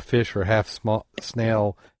 half fish, or half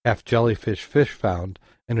snail, half jellyfish fish found,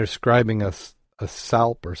 and describing a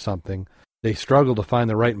salp or something. They struggle to find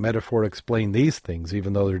the right metaphor to explain these things,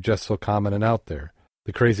 even though they're just so common and out there.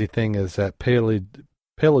 The crazy thing is that goodness,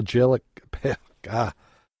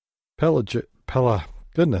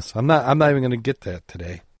 I'm not even going to get that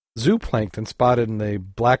today. Zooplankton spotted in the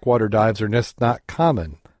blackwater dives are just not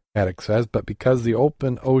common, Haddock says, but because the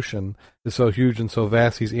open ocean is so huge and so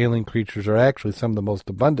vast, these alien creatures are actually some of the most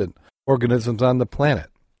abundant organisms on the planet.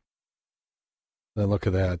 Then look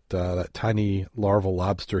at that. That tiny larval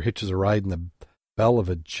lobster hitches a ride in the bell of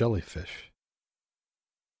a jellyfish.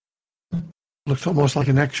 Looks almost like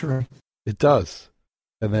an X-ray. It does.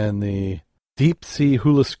 And then the deep sea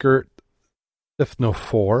hula skirt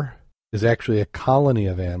siphonophore is actually a colony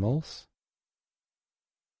of animals.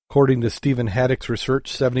 According to Stephen Haddock's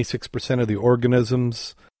research, 76% of the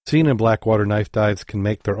organisms seen in blackwater knife dives can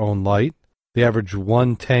make their own light. The average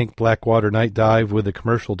one-tank blackwater night dive with a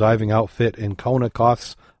commercial diving outfit in Kona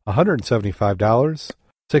costs $175.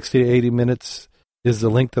 60 to 80 minutes is the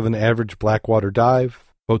length of an average blackwater dive.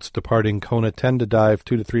 Boats departing Kona tend to dive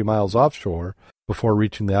 2 to 3 miles offshore before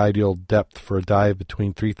reaching the ideal depth for a dive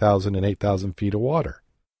between 3,000 and 8,000 feet of water.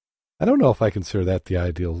 I don't know if I consider that the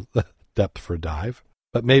ideal depth for a dive,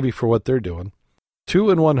 but maybe for what they're doing. 2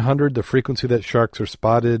 in 100, the frequency that sharks are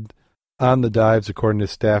spotted on the dives, according to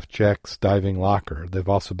Staff Jack's Diving Locker. There have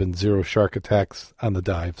also been 0 shark attacks on the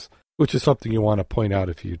dives, which is something you want to point out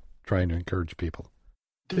if you're trying to encourage people.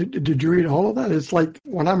 Did you read all of that? It's like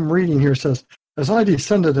when I'm reading here, it says, as I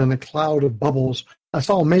descended in a cloud of bubbles, I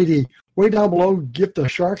saw matey way down below give the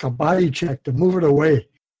shark a body check to move it away.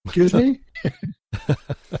 Excuse me?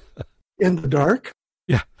 In the dark?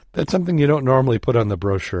 Yeah, that's something you don't normally put on the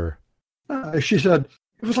brochure. She said,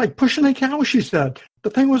 it was like pushing a cow, she said. The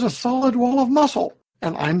thing was a solid wall of muscle,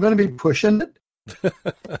 and I'm going to be pushing it.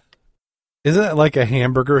 Isn't it like a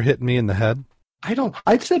hamburger hitting me in the head?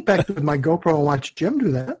 I'd sit back with my GoPro and watch Jim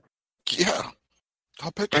do that. Yeah, I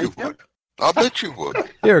bet you would. I bet you would.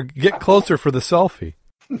 Here, get closer for the selfie.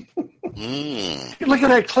 Look at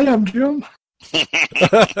that clam, Jim. Hey,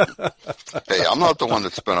 I'm not the one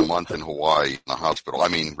that spent a month in Hawaii in the hospital. I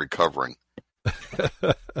mean, recovering.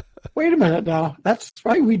 Wait a minute now. That's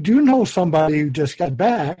right. We do know somebody who just got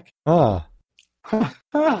back.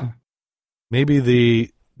 Maybe the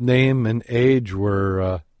name and age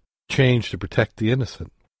were changed to protect the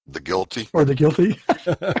innocent. The guilty? Or the guilty.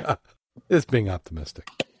 It's being optimistic.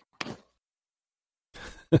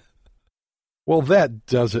 Well, that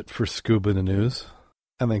does it for Scuba in the News.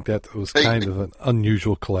 I think that was kind of an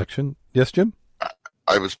unusual collection. Yes, Jim?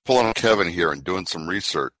 I was pulling on Kevin here and doing some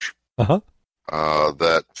research. Uh-huh.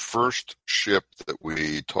 That first ship that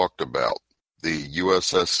we talked about, the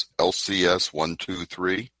USS LCS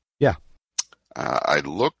 123. Yeah. I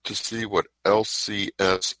looked to see what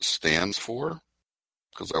LCS stands for,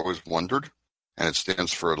 because I always wondered. And it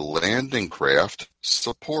stands for Landing Craft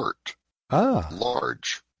Support.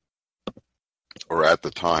 Large. Or at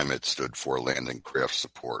the time, it stood for Landing Craft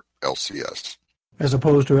Support, LCS. As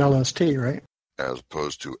opposed to LST, right? As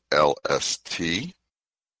opposed to LST.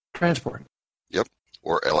 Transport. Yep.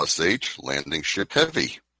 Or LSH, Landing Ship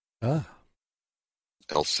Heavy.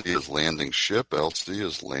 LC is Landing Ship, LC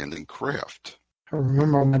is Landing Craft. I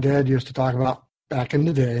remember my dad used to talk about back in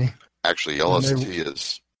the day. Actually, LST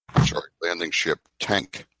is Shark Landing Ship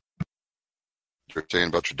Tank. You're saying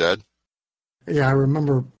about your dad? Yeah, I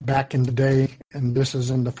remember back in the day, and this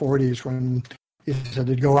is in the 40s, when he said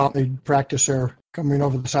they'd go out and they'd practice their coming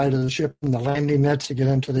over the side of the ship and the landing nets to get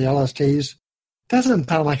into the LSTs. Doesn't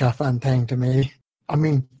sound like a fun thing to me. I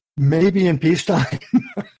mean, maybe in peacetime,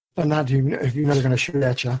 but not if you're never going to shoot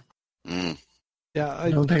at you. Yeah,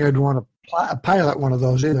 I don't think I'd want to pilot one of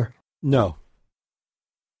those either. No.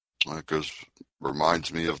 Because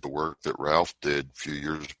reminds me of the work that Ralph did a few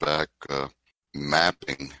years back,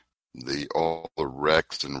 mapping all the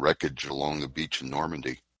wrecks and wreckage along the beach in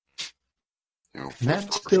Normandy. You know,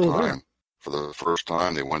 for the first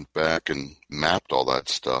time, they went back and mapped all that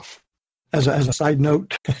stuff. As a side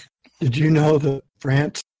note, did you know that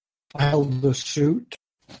France filed the suit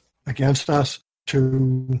against us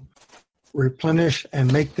to replenish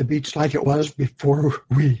and make the beach like it was before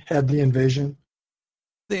we had the invasion?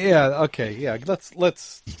 Yeah. Okay. Yeah.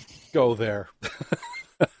 Let's go there.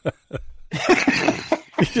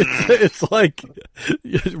 It's like,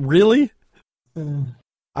 really?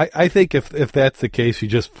 I think if that's the case, you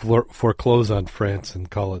just foreclose on France and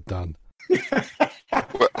call it done.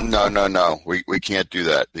 No. We can't do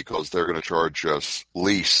that because they're going to charge us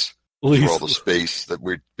lease for all the space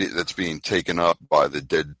that's being taken up by the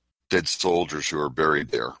dead soldiers who are buried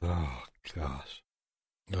there. Oh gosh.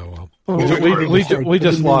 No, well, we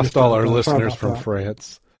just lost all our listeners from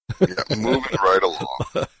France. Yeah, moving right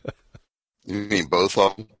along. You mean both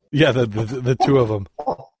of them? Yeah, the two of them.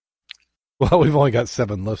 Well, we've only got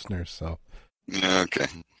 7 listeners, so. Yeah, okay.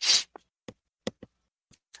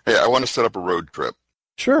 Hey, I want to set up a road trip.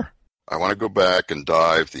 Sure. I want to go back and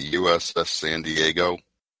dive the USS San Diego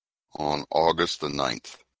on August the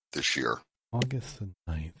 9th this year. August the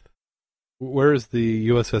 9th. Where is the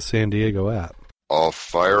USS San Diego at? Off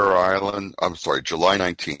Fire Island. I'm sorry, July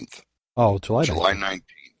 19th. Oh, July 19th. July 19th.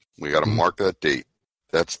 We got to mark that date.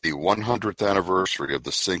 That's the 100th anniversary of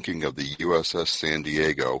the sinking of the USS San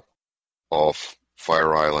Diego off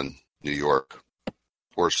Fire Island, New York.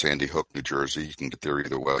 or Sandy Hook, New Jersey. You can get there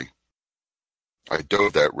either way. I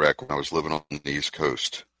dove that wreck when I was living on the East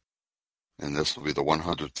Coast, and this will be the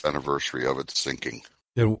 100th anniversary of it sinking.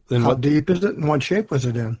 And How deep is it, and what shape was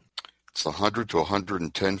it in? It's 100 to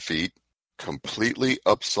 110 feet, completely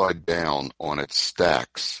upside down on its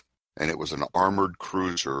stacks, and it was an armored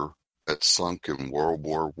cruiser that sunk in World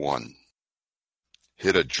War I.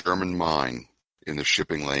 Hit a German mine in the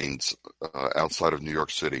shipping lanes outside of New York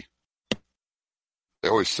City. They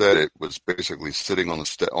always said it was basically sitting on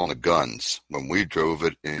the guns. When we drove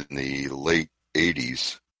it in the late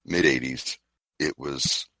 80s, mid 80s, it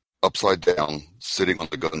was upside down, sitting on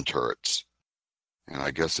the gun turrets. And I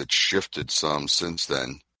guess it's shifted some since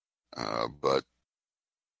then. But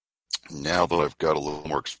now that I've got a little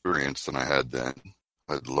more experience than I had then,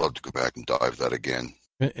 I'd love to go back and dive that again.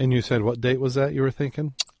 And you said what date was that you were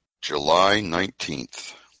thinking? July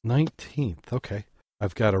 19th. 19th, okay.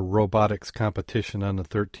 I've got a robotics competition on the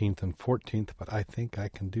 13th and 14th, but I think I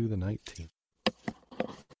can do the 19th.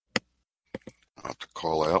 I'll have to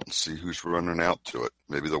call out and see who's running out to it.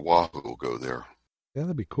 Maybe the Wahoo will go there. Yeah,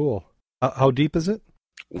 that'd be cool. How deep is it?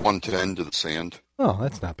 110 to the sand. Oh,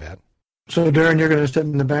 that's not bad. So, Darren, you're going to sit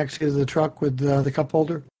in the back seat of the truck with the cup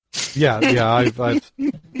holder? Yeah. I've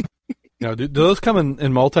do those come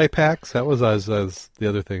in multi-packs? That was the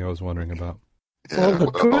other thing I was wondering about. Yeah,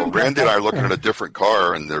 Randy and I are looking at a different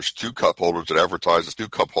car, and there's two cup holders that advertise as two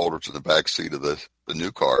cup holders in the back seat of the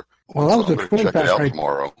new car. Well, that was a twin check pack it out right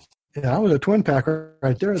tomorrow. Yeah, that was a twin pack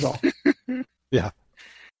right there, though. Yeah.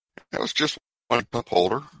 That was just one cup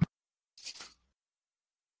holder.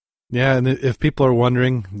 Yeah, and if people are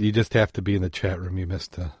wondering, you just have to be in the chat room. You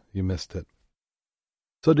missed it.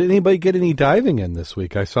 So did anybody get any diving in this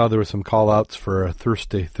week? I saw there were some call-outs for a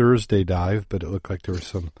Thursday dive, but it looked like there were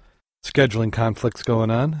some scheduling conflicts going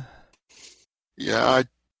on. Yeah,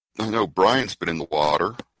 I know Brian's been in the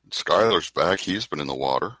water. Skylar's back. He's been in the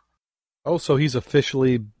water. Oh, so he's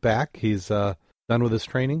officially back? He's done with his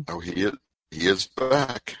training? Oh, he is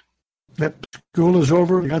back. Yep, school is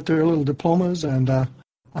over. They got their little diplomas, and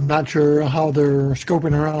I'm not sure how they're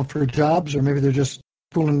scoping around for jobs, or maybe they're just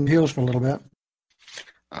pulling heels for a little bit.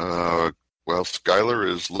 Well, Skylar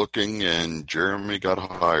is looking, and Jeremy got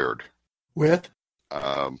hired. With?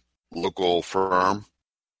 Local firm,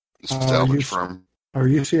 salvage firm. Our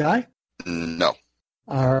UCI? No.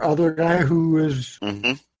 Our other guy who is...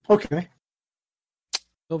 Mm-hmm. Okay.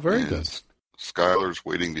 Oh, very good. Skylar's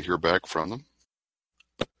waiting to hear back from them.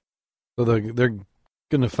 So they're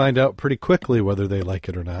going to find out pretty quickly whether they like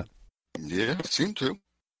it or not. Yeah, seem to.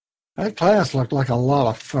 That class looked like a lot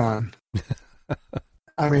of fun.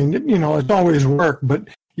 I mean, it's always work, but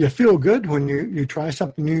you feel good when you try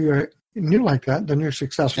something new like that, then you're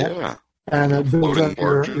successful. Yeah. And it builds up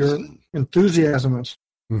your enthusiasm.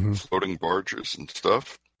 Mm-hmm. Floating barges and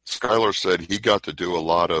stuff. Skylar said he got to do a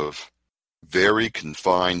lot of very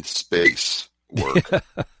confined space work.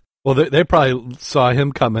 Well, they probably saw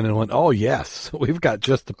him coming and went, oh, yes, we've got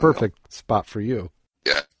just the perfect spot for you.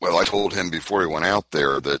 Yeah. Well, I told him before he went out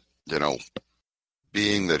there that,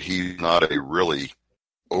 being that he's not a really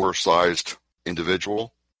oversized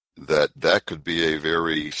individual, that could be a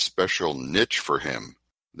very special niche for him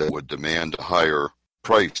that would demand a higher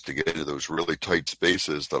price to get into those really tight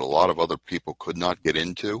spaces that a lot of other people could not get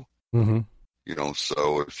into. Mm-hmm.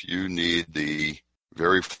 So if you need the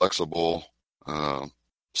very flexible,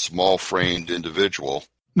 small-framed individual,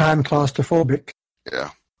 non-claustrophobic, yeah,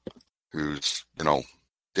 who's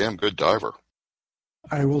damn good diver.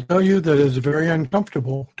 I will tell you that it's very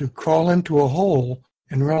uncomfortable to crawl into a hole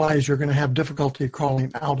and realize you're going to have difficulty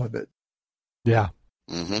crawling out of it. Yeah.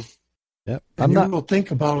 Mm-hmm. Yep. And you will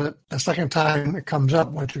think about it the second time it comes up.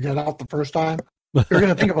 Once you get out the first time, you're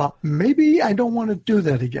going to think about, maybe I don't want to do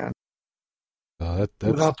that again.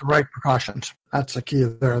 Without the right precautions. That's the key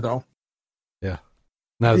there, though. Yeah.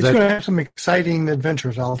 Now he's going to have some exciting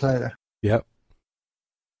adventures, I'll tell you. Yep.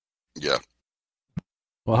 Yeah.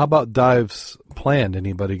 Well, how about dives planned?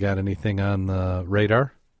 Anybody got anything on the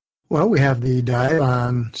radar? Well, we have the dive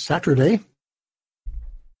on Saturday.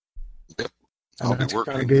 Yep. I'll be working. It's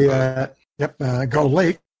going to be Gull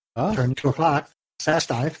Lake, turn 2 o'clock, SAS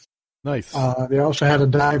dive. Nice. They also had a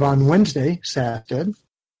dive on Wednesday, SAS did.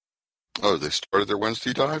 Oh, they started their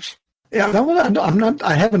Wednesday dives? Yeah,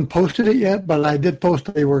 I haven't posted it yet, but I did post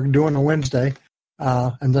that they were doing a Wednesday.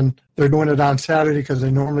 And then they're doing it on Saturday because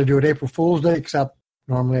they normally do it April Fool's Day, except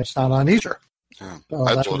normally it's not on Easter. Yeah.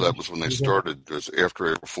 I thought that was when they started. It was after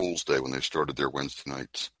April Fool's Day when they started their Wednesday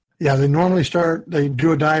nights. Yeah, they normally they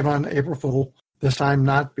do a dive on April Fool. This time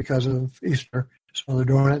not because of Easter. So they're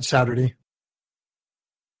doing it Saturday.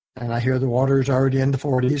 And I hear the water is already in the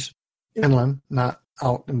 40s, inland, not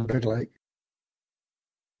out in the big lake.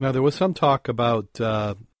 Now, there was some talk about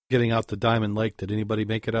getting out to Diamond Lake. Did anybody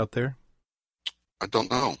make it out there? I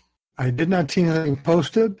don't know. I did not see anything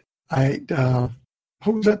posted.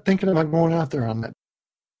 Who was that thinking about going out there on that?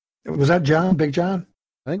 Was that John, Big John?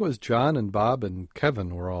 I think it was John and Bob and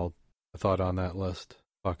Kevin were all, I thought, on that list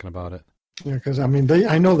talking about it. Yeah, because I mean,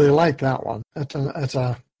 I know they like that one. That's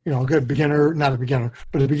a good beginner, not a beginner,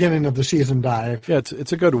 but a beginning of the season dive. Yeah,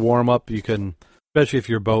 it's a good warm up. You can, especially if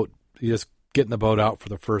your boat, you just getting the boat out for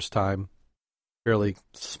the first time. Fairly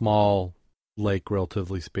small lake,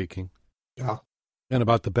 relatively speaking. Yeah. And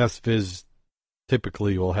about the best viz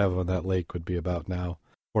typically you'll have on that lake would be about now,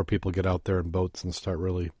 before people get out there in boats and start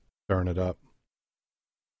really stirring it up.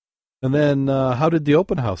 And then, how did the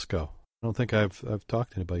open house go? I don't think I've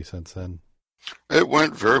talked to anybody since then. It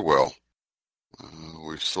went very well.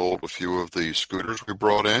 We sold a few of the scooters we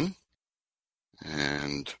brought in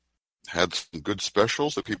and had some good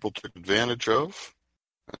specials that people took advantage of.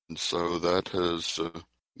 And so that has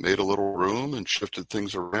made a little room and shifted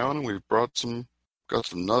things around. And we've got some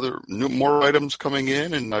more items coming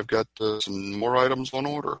in, and I've got some more items on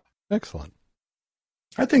order. Excellent.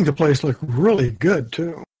 I think the place looked really good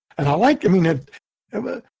too. And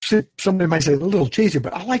somebody might say a little cheesy,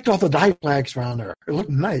 but I liked all the dive flags around there. It looked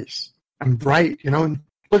nice and bright, and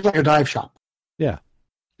looked like a dive shop. Yeah.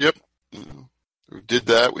 Yep. We did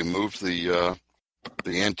that. We moved the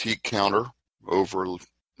antique counter over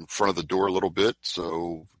in front of the door a little bit,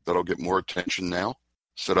 so that'll get more attention now.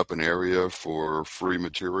 Set up an area for free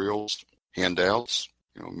materials, handouts,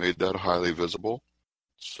 made that highly visible.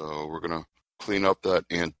 So we're going to clean up that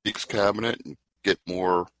antiques cabinet and get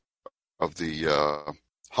more of the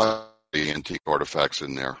high antique artifacts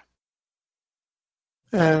in there.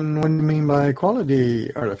 And what do you mean by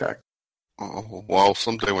quality artifact? Oh, well,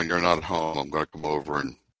 someday when you're not home, I'm going to come over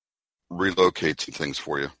and relocate some things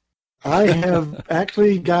for you. I have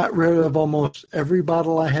actually got rid of almost every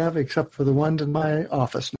bottle I have except for the ones in my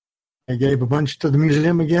office. I gave a bunch to the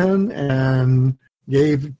museum again and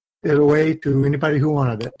gave it away to anybody who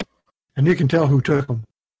wanted it. And you can tell who took them.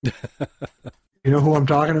 You know who I'm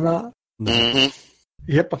talking about? Mm-hmm.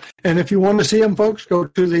 Yep. And if you want to see them, folks, go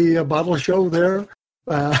to the bottle show there.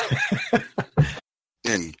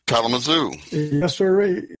 In Kalamazoo. Yes,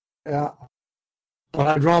 sir. Yeah. But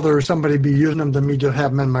I'd rather somebody be using them than me just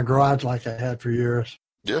have them in my garage like I had for years.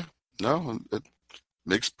 Yeah. No, it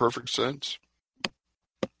makes perfect sense.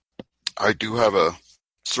 I do have a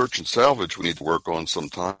search and salvage we need to work on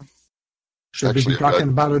sometime. Should we be talking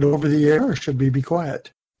about it over the air, or should we be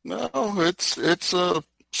quiet? No, it's a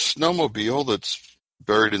snowmobile that's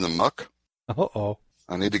buried in the muck. Uh-oh.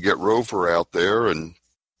 I need to get Rover out there and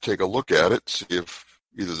take a look at it, see if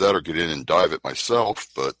either that or get in and dive it myself.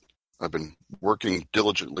 But I've been working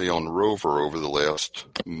diligently on Rover over the last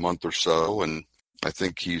month or so, and I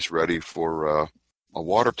think he's ready for a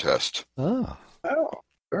water test. Oh,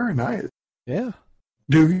 very nice. Yeah.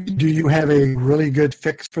 Do you have a really good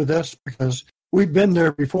fix for this? Because we've been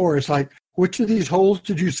there before. It's like, which of these holes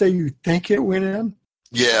did you say you think it went in?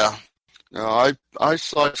 Yeah. No, I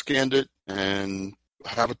side scanned it and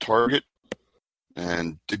have a target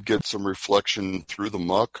and did get some reflection through the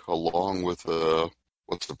muck along with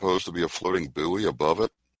what's supposed to be a floating buoy above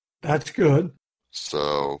it. That's good.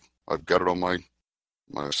 So I've got it on my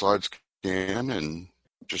side scan and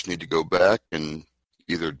just need to go back and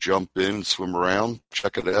either jump in, swim around,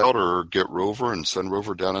 check it out, or get Rover and send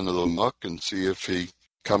Rover down into the muck and see if he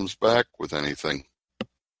comes back with anything.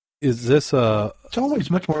 Is this It's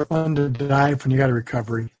always much more fun to dive when you got a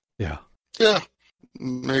recovery. Yeah. Yeah.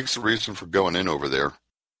 Makes a reason for going in over there.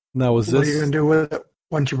 Now, What are you going to do with it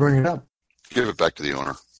once you bring it up? Give it back to the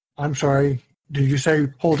owner. I'm sorry. Did you say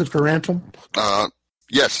hold it for ransom?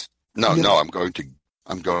 Yes. No, Yeah. no, I'm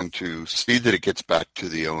going to see that it gets back to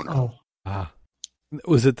the owner. Oh.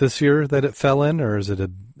 Was it this year that it fell in, or is it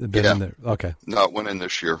been in there? Okay. No, it went in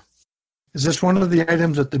this year. Is this one of the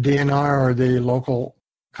items that the DNR or the local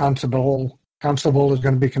constable is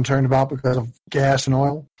going to be concerned about because of gas and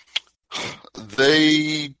oil?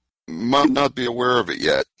 They might not be aware of it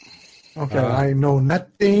yet. Okay, I know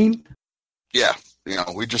nothing. Yeah.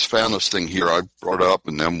 We just found this thing here. I brought it up,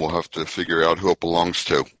 and then we'll have to figure out who it belongs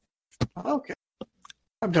to. Okay.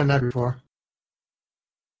 I've done that before.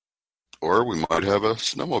 Or we might have a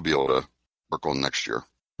snowmobile to work on next year.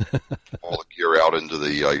 All the gear out into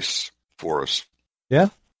the ice for us. Yeah.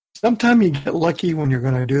 Sometime you get lucky when you're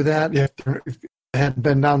going to do that. If it hadn't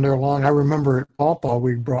been down there long, I remember at Pawpaw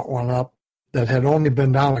we brought one up that had only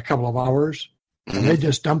been down a couple of hours. Mm-hmm. And they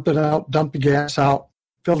just dumped it out, dumped the gas out,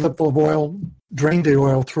 filled it full of oil, drained the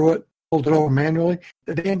oil through it, pulled it over manually.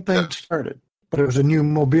 The damn thing started. but it was a new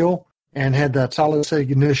mobile and had that solid state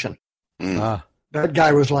ignition. That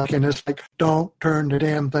guy was like, and it's like, don't turn the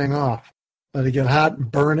damn thing off. Let it get hot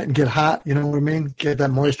and burn it and get hot. You know what I mean? Get that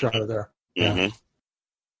moisture out of there. Mm-hmm.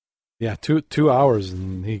 Yeah, 2 hours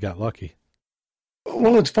and he got lucky.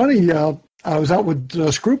 Well, it's funny. I was out with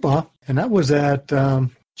Scrupa, and that was at, I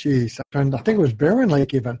think it was Barron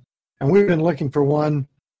Lake even. And we've been looking for one.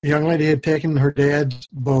 The young lady had taken her dad's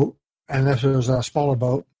boat, and this was a smaller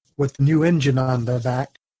boat with a new engine on the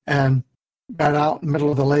back, and got out in the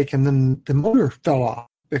middle of the lake, and then the motor fell off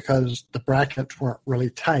because the brackets weren't really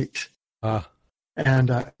tight.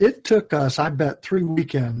 And it took us, I bet, 3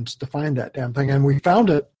 weekends to find that damn thing. And we found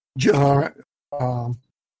it, he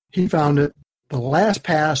found it the last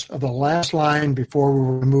pass of the last line before we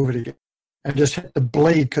were going to move it again. And just hit the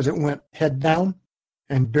blade because it went head down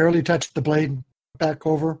and barely touched the blade back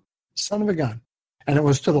over. Son of a gun. And it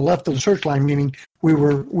was to the left of the search line, meaning we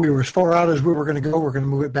were as far out as we were going to go. We're going to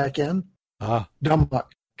move it back in. Dumb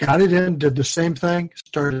luck. Got it in, did the same thing,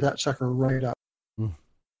 started that sucker right up.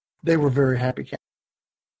 They were very happy.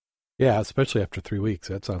 Yeah, especially after 3 weeks.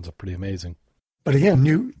 That sounds pretty amazing. But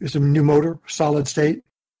again, it's a new motor, solid state,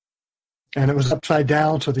 and it was upside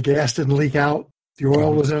down, so the gas didn't leak out. The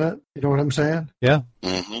oil was in it. You know what I'm saying? Yeah.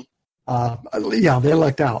 Mm-hmm. Yeah, they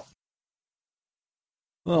lucked out.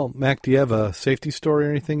 Well, Mac, do you have a safety story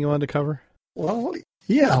or anything you wanted to cover? Well,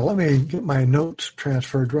 yeah, let me get my notes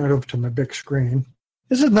transferred right over to my big screen.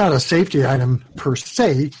 This is not a safety item per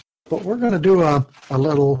se, but we're going to do a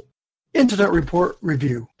little incident report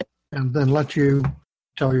review and then let you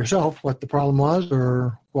tell yourself what the problem was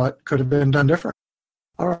or what could have been done different.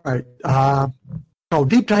 All right.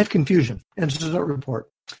 Deep dive confusion, incident report.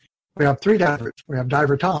 We have 3 divers. We have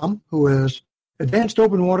diver Tom, who is advanced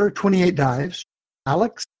open water, 28 dives.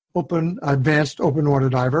 Alex, advanced open water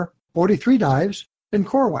diver, 43 dives. And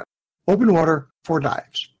Corwin, open water, 4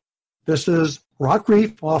 dives. This is Rock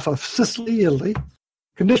Reef off of Sicily, Italy.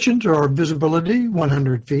 Conditions are visibility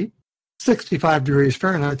 100 feet, 65 degrees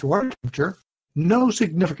Fahrenheit water temperature, no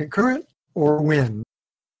significant current or wind.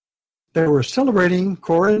 They were celebrating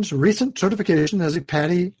Corin's recent certification as a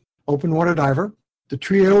PADI open water diver. The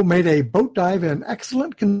trio made a boat dive in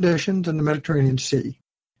excellent conditions in the Mediterranean Sea.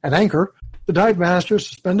 At anchor, the dive master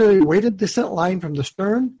suspended a weighted descent line from the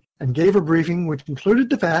stern and gave a briefing which included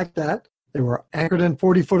the fact that they were anchored in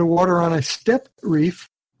 40 foot of water on a stepped reef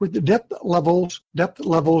with the depth levels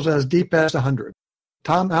as deep as 100.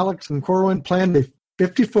 Tom, Alex, and Corwin planned a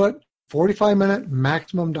 50-foot, 45-minute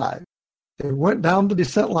maximum dive. They went down the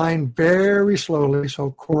descent line very slowly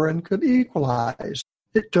so Corwin could equalize.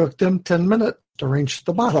 It took them 10 minutes to reach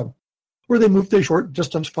the bottom, where they moved a short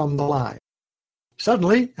distance from the line.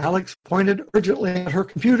 Suddenly, Alex pointed urgently at her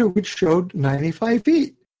computer, which showed 95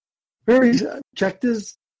 feet. Barry checked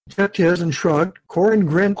his and shrugged. Corwin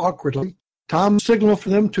grinned awkwardly. Tom signaled for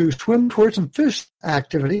them to swim towards some fish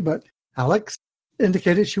activity, but Alex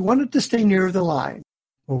indicated she wanted to stay near the line.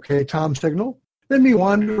 Okay, Tom signaled. Then we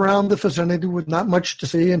wandered around the vicinity with not much to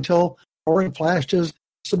see until Corwin flashed his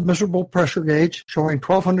submersible pressure gauge showing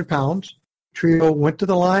 1,200 pounds. Trio went to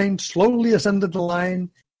the line, slowly ascended the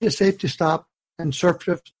line, hit a safety stop, and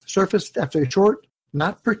surfaced after a short,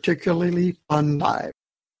 not particularly fun dive.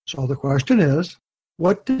 So the question is,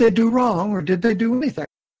 what did they do wrong, or did they do anything?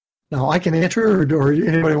 Now, I can answer, or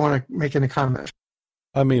anybody want to make any comments?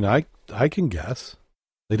 I mean, I can guess.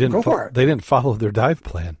 They didn't They didn't follow their dive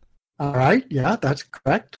plan. All right, yeah, that's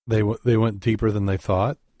correct. They went deeper than they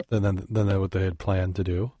thought, than what they had planned to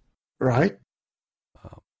do. Right.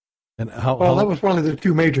 And that was one of the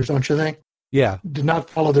 2 majors, don't you think? Yeah. Did not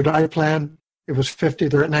follow their dive plan. It was 50.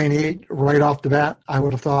 They're at 98 right off the bat. I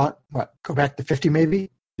would have thought, go back to 50 maybe?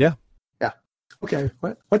 Yeah. Yeah. Okay.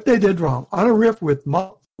 What they did wrong. On a riff with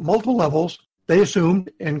multiple levels, they assumed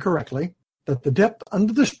incorrectly that the depth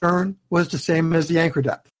under the stern was the same as the anchor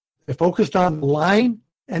depth. They focused on the line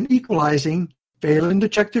and equalizing, failing to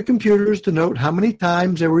check their computers to note how many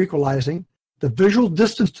times they were equalizing, the visual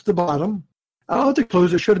distance to the bottom. At the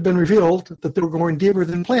close, it should have been revealed that they were going deeper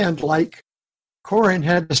than planned, like Corwin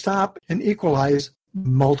had to stop and equalize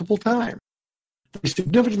multiple times. They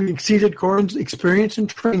significantly exceeded Corwin's experience and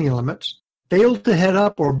training limits, failed to head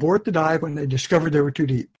up or abort the dive when they discovered they were too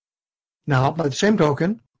deep. Now, by the same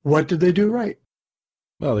token, what did they do right?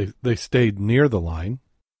 Well, they stayed near the line,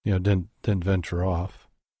 didn't venture off.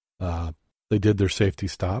 They did their safety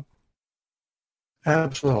stop.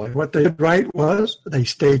 Absolutely. What they did right was they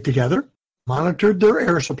stayed together, monitored their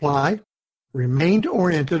air supply, remained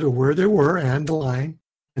oriented to where they were and the line,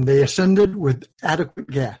 and they ascended with adequate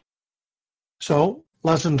gas. So,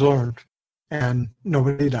 lessons learned, and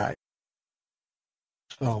nobody died.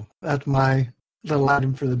 So, that's my little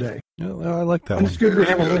item for the day. Yeah, well, I like that And one. it's good to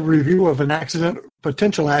have a little review of an accident,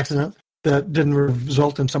 potential accident that didn't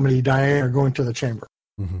result in somebody dying or going to the chamber.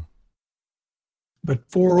 Mm-hmm. But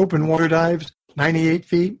 4 open water dives, 98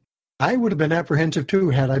 feet, I would have been apprehensive too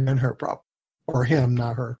had I been her, probably. Or him,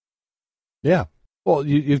 not her. Yeah. Well,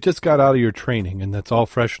 you've just got out of your training, and that's all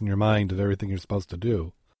fresh in your mind of everything you're supposed to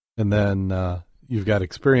do. And then you've got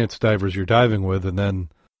experienced divers you're diving with, and then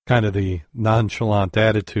kind of the nonchalant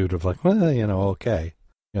attitude of like, well, okay.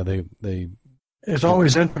 They. It's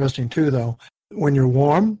always interesting too, though. When you're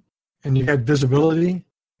warm and you got visibility,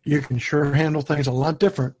 you can sure handle things a lot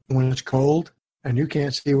different when it's cold and you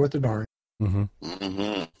can't see what they're doing. Mm-hmm.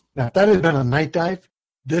 Mm-hmm. Now, if that had been a night dive,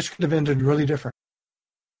 this could have ended really different.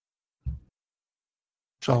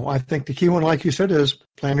 So I think the key one, like you said, is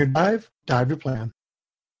plan your dive your plan.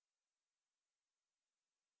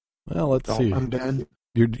 Well, let's see. I'm done.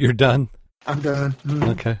 You're done? I'm done. Mm-hmm.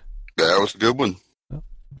 Okay. That was a good one.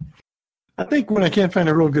 I think when I can't find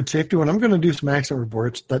a real good safety one, I'm going to do some accident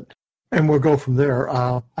reports, and we'll go from there.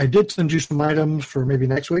 I did send you some items for maybe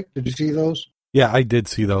next week. Did you see those? Yeah, I did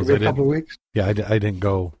see those. A couple of weeks. Yeah, I didn't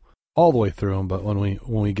go all the way through them, but when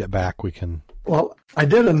we get back, we can. Well, I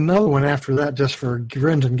did another one after that just for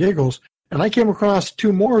grins and giggles, and I came across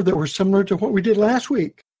 2 more that were similar to what we did last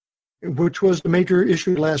week, which was the major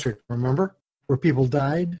issue last week, remember? Where people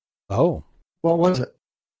died. Oh. What was it?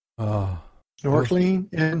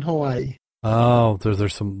 Snorkeling in Hawaii. Oh,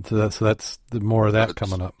 there's some, so that's more of that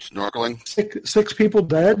coming up. Snorkeling? 6 people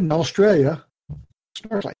dead in Australia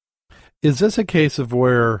snorkeling. Is this a case of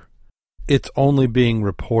where it's only being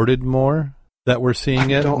reported more that we're seeing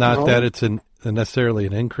it, not that it's necessarily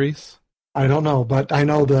an increase? I don't know, but I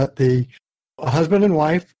know that the husband and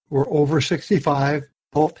wife were over 65,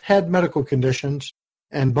 both had medical conditions,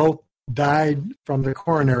 and both died from the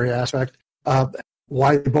coronary aspect.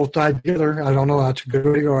 Why they both died together, I don't know. That's a good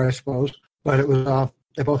way to go, I suppose. But it was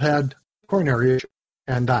they both had coronary issue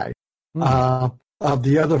and died. Of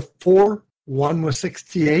the other 4, one was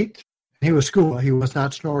 68. He was school. He was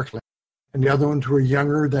not snorkeling. And the other ones were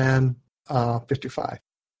younger than 55.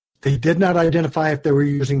 They did not identify if they were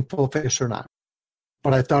using full face or not.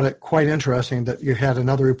 But I thought it quite interesting that you had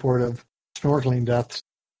another report of snorkeling deaths,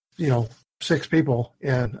 6 people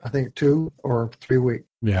in, I think, 2 or 3 week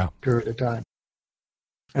period of time.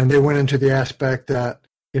 And they went into the aspect that,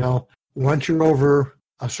 once you're over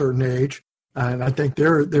a certain age, and I think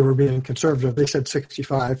they were being conservative, they said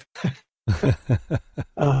 65.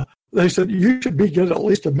 They said you should be getting at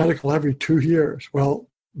least a medical every 2 years. Well,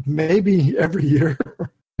 maybe every year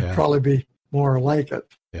would probably be more like it.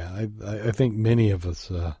 Yeah, I think many of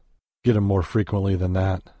us get them more frequently than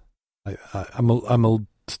that. I'm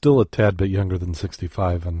still a tad bit younger than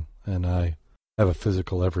 65, and I have a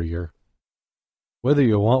physical every year, whether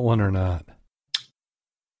you want one or not.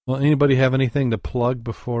 Well, anybody have anything to plug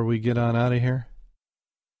before we get on out of here?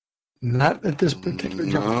 Not at this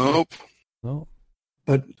particular time. Nope. No.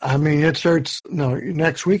 But, I mean, it starts,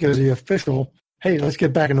 next week is the official, hey, let's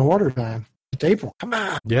get back in the water time. It's April. Come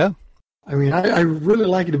on. Yeah. I mean, I really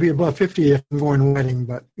like it to be above 50 if I'm going wedding,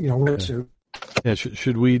 but, wetsuit. Yeah,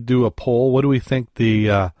 should we do a poll? What do we think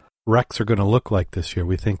the wrecks are going to look like this year?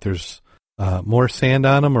 We think there's more sand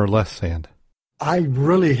on them or less sand? I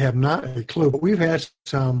really have not a clue, but we've had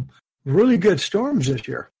some really good storms this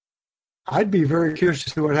year. I'd be very curious to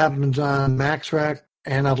see what happens on Max Wreck,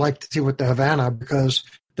 and I'd like to see what the Havana, because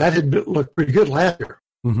that had looked pretty good last year.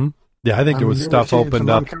 Mm-hmm. Yeah, I think there was stuff opened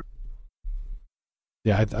up.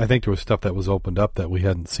 Yeah, I think there was stuff that was opened up that we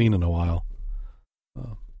hadn't seen in a while.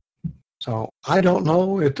 So I don't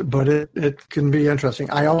know, but it can be interesting.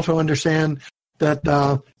 I also understand that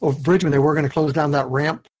Bridgman, they were going to close down that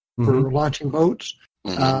ramp for launching boats.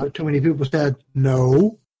 Too many people said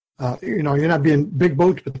no. You're not being big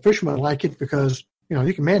boats, but the fishermen like it because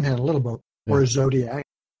you can manhandle a little boat or a Zodiac.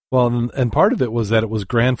 Well, and part of it was that it was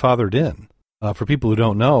grandfathered in. For people who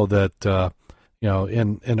don't know that,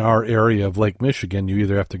 in our area of Lake Michigan, you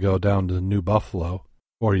either have to go down to New Buffalo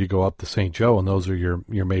or you go up to St. Joe, and those are your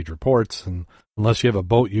major ports. And unless you have a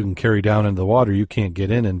boat you can carry down into the water, you can't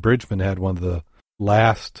get in. And Bridgman had one of the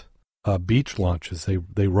last beach launches.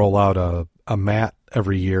 They roll out a mat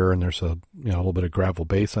every year, and there's a little bit of gravel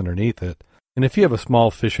base underneath it. And if you have a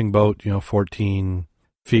small fishing boat, 14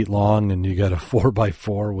 feet long, and you got a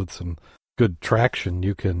 4x4 with some good traction,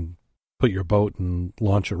 you can put your boat and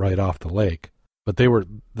launch it right off the lake. But they were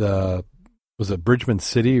was it Bridgman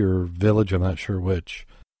City or Village? I'm not sure which.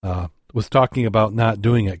 Was talking about not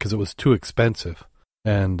doing it because it was too expensive.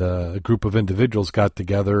 And a group of individuals got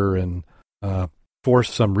together and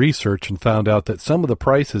forced some research and found out that some of the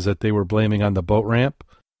prices that they were blaming on the boat ramp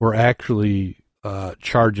were actually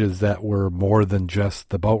charges that were more than just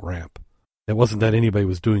the boat ramp. It wasn't that anybody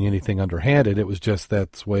was doing anything underhanded. It was just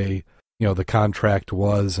that's the way, the contract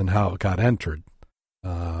was and how it got entered.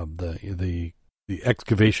 The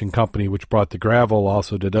excavation company which brought the gravel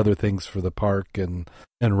also did other things for the park and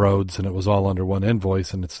roads, and it was all under one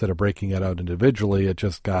invoice, and instead of breaking it out individually, it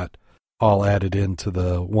just got all added into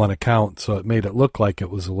the one account, so it made it look like it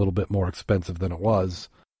was a little bit more expensive than it was.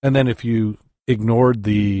 And then if you ignored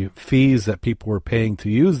the fees that people were paying to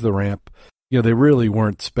use the ramp, they really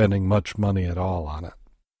weren't spending much money at all on it.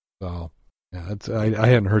 So, yeah, I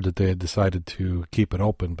hadn't heard that they had decided to keep it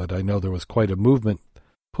open, but I know there was quite a movement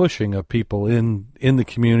pushing of people in the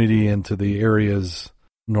community into the areas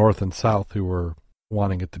north and south who were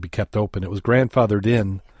wanting it to be kept open. It was grandfathered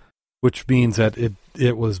in, which means that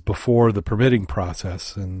it was before the permitting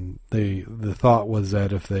process, and the thought was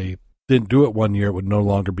that if they didn't do it one year, it would no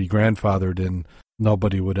longer be grandfathered, and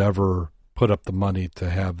nobody would ever put up the money to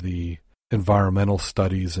have the environmental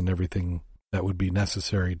studies and everything that would be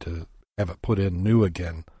necessary to have it put in new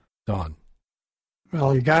again done.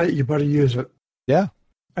 Well, you got it, you better use it. Yeah.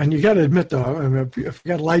 And you got to admit, though, I mean, if you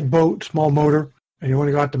got a light boat, small motor, and you want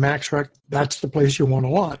to go out to MaxRec, that's the place you want to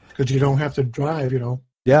launch because you don't have to drive,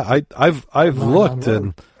 Yeah, I've looked,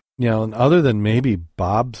 and and other than maybe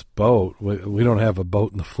Bob's boat, we don't have a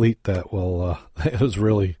boat in the fleet that will is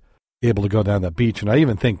really able to go down that beach. And I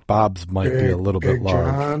even think Bob's might be a little bit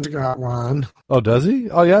large. John's got one. Oh, does he?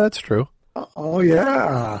 Oh, yeah, that's true. Oh,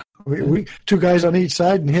 yeah. We two guys on each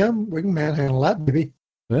side, and him, we can manhandle that, baby.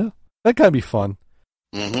 Yeah, that could be fun.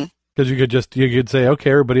 Mm-hmm. Because you could say,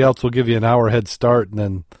 okay, everybody else will give you an hour head start, and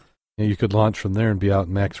then you could launch from there and be out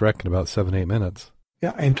in MaxRec in about 7-8 minutes.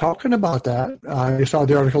 Yeah, and talking about that, I saw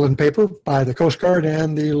the article in the paper by the Coast Guard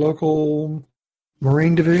and the local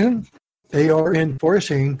Marine Division. They are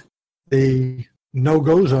enforcing the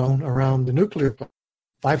no-go zone around the nuclear plant,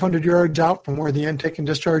 500 yards out from where the intake and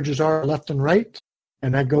discharges are left and right,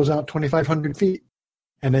 and that goes out 2,500 feet.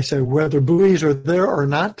 And they said whether buoys are there or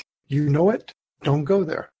not, it, don't go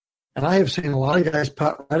there. And I have seen a lot of guys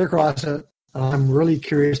putt right across it. And I'm really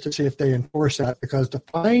curious to see if they enforce that because the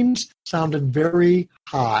fines sounded very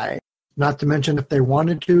high. Not to mention if they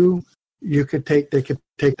wanted to, they could take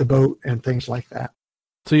the boat and things like that.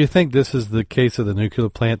 So you think this is the case of the nuclear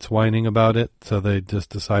plants whining about it, so they just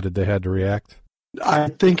decided they had to react? I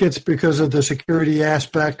think it's because of the security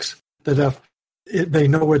aspects that if they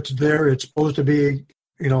know it's there, it's supposed to be,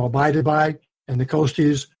 abided by, and the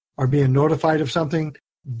coasties are being notified of something,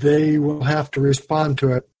 they will have to respond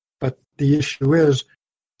to it. But the issue is,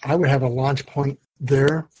 I would have a launch point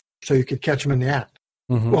there so you could catch them in the act.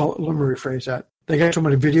 Mm-hmm. Well, let me rephrase that. They got so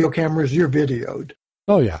many video cameras, you're videoed.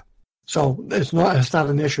 Oh, yeah. So it's not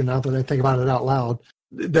an issue now that I think about it out loud.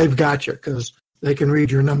 They've got you because they can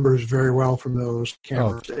read your numbers very well from those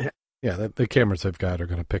cameras. Oh, yeah, the cameras they've got are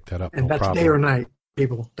going to pick that up. And that's problem. Day or night,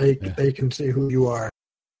 people. They can see who you are.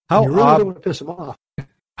 How you really don't want to piss them off.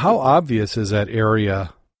 How obvious is that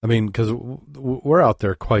area? I mean, because we're out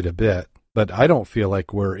there quite a bit, but I don't feel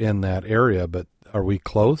like we're in that area. But are we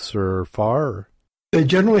close or far? Or? They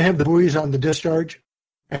generally have the buoys on the discharge,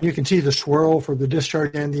 and you can see the swirl for the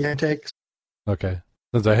discharge and the intakes. Okay.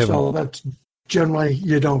 Since I haven't. So that's generally,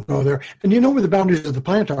 you don't go there. And you know where the boundaries of the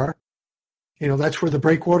plant are. That's where the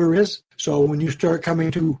breakwater is. So when you start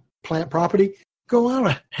coming to plant property, go out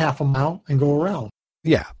a half a mile and go around.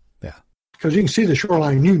 Yeah. Because you can see the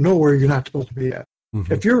shoreline, you know where you're not supposed to be at.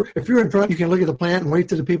 Mm-hmm. If you're in front, you can look at the plant and wait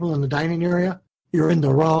for the people in the dining area. You're in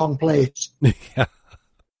the wrong place. Yeah.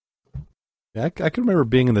 I can remember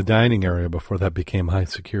being in the dining area before that became high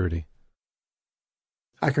security.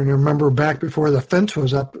 I can remember back before the fence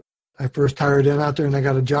was up, I first hired in out there and I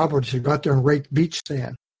got a job where they said, go out there and rake beach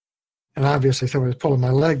sand. And obviously somebody was pulling my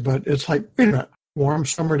leg, but it's like, wait a minute, warm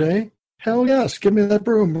summer day? Hell yes, give me that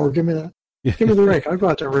broom or give me the rake. I'll go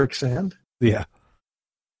out there and rake sand. Yeah.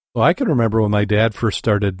 Well, I can remember when my dad first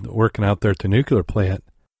started working out there at the nuclear plant,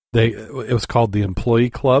 it was called the Employee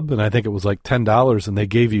Club, and I think it was like $10, and they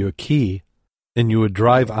gave you a key, and you would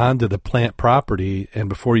drive onto the plant property, and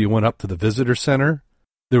before you went up to the visitor center,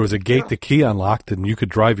 there was a gate the key unlocked, and you could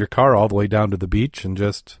drive your car all the way down to the beach and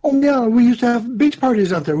just... Oh, yeah, we used to have beach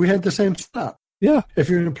parties out there. We had the same stuff. Yeah. If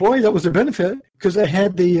you're an employee, that was a benefit, because they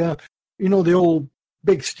had the, the old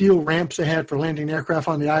big steel ramps they had for landing aircraft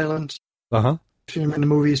on the islands. Uh-huh. See them in the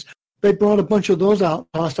movies. They brought a bunch of those out,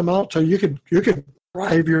 tossed them out, so you could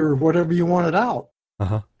drive your whatever you wanted out.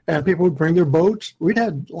 Uh-huh. And people would bring their boats. We'd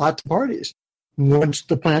had lots of parties. Once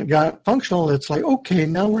the plant got functional, it's like, okay,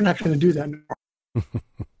 now we're not going to do that anymore.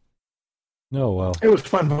 No, well. It was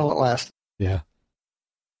fun while it lasted. Yeah.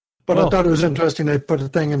 But I thought it was interesting. They put a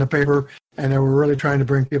thing in the paper, and they were really trying to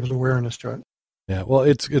bring people's awareness to it. Yeah, well,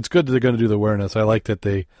 it's good that they're going to do the awareness. I like that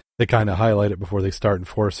they kind of highlight it before they start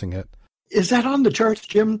enforcing it. Is that on the charts,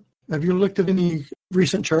 Jim? Have you looked at any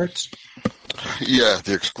recent charts? Yeah,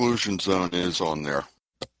 the exclusion zone is on there.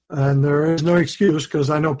 And there is no excuse because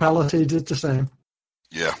I know Palisades did the same.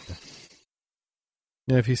 Yeah.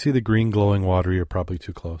 Yeah, if you see the green glowing water, you're probably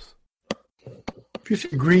too close. If you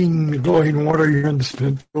see green glowing water, you're in the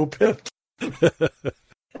Smithville pit.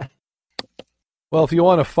 Well, if you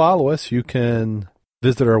want to follow us, you can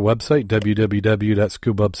visit our website,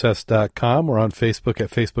 www.scubaobsessed.com. We're on Facebook at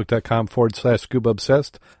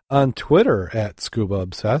facebook.com/scubaobsessed, on Twitter at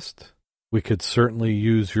scubaobsessed. We could certainly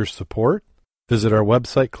use your support. Visit our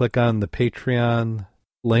website, click on the Patreon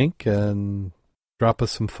link, and drop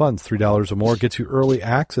us some funds. $3 or more gets you early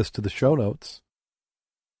access to the show notes.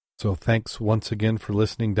 So thanks once again for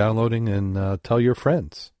listening, downloading, and tell your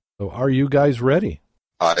friends. So are you guys ready?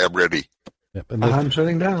 I am ready. Yep. And I'm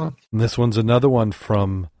sitting down. And this one's another one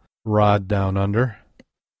from Rod Down Under.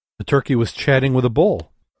 The turkey was chatting with a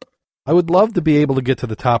bull. I would love to be able to get to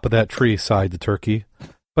the top of that tree, sighed the turkey,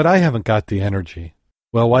 but I haven't got the energy.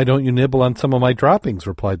 Well, why don't you nibble on some of my droppings,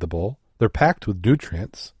 replied the bull. They're packed with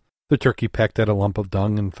nutrients. The turkey pecked at a lump of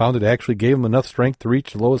dung and found it actually gave him enough strength to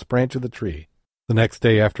reach the lowest branch of the tree. The next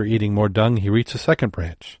day, after eating more dung, he reached the second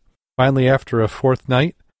branch. Finally, after a fourth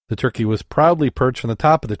night, the turkey was proudly perched on the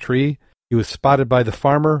top of the tree. He was spotted by the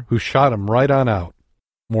farmer, who shot him right on out.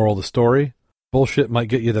 Moral of the story, bullshit might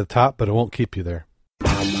get you to the top, but it won't keep you there.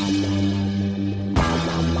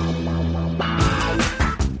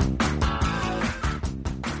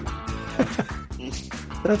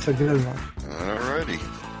 That's a good one. All righty.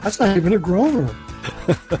 That's not even a groaner.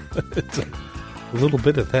 It's a little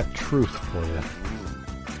bit of that truth for you.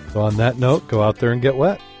 So on that note, go out there and get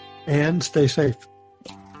wet. And stay safe.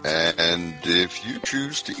 And if you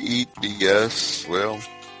choose to eat BS, well,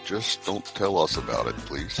 just don't tell us about it,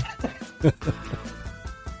 please.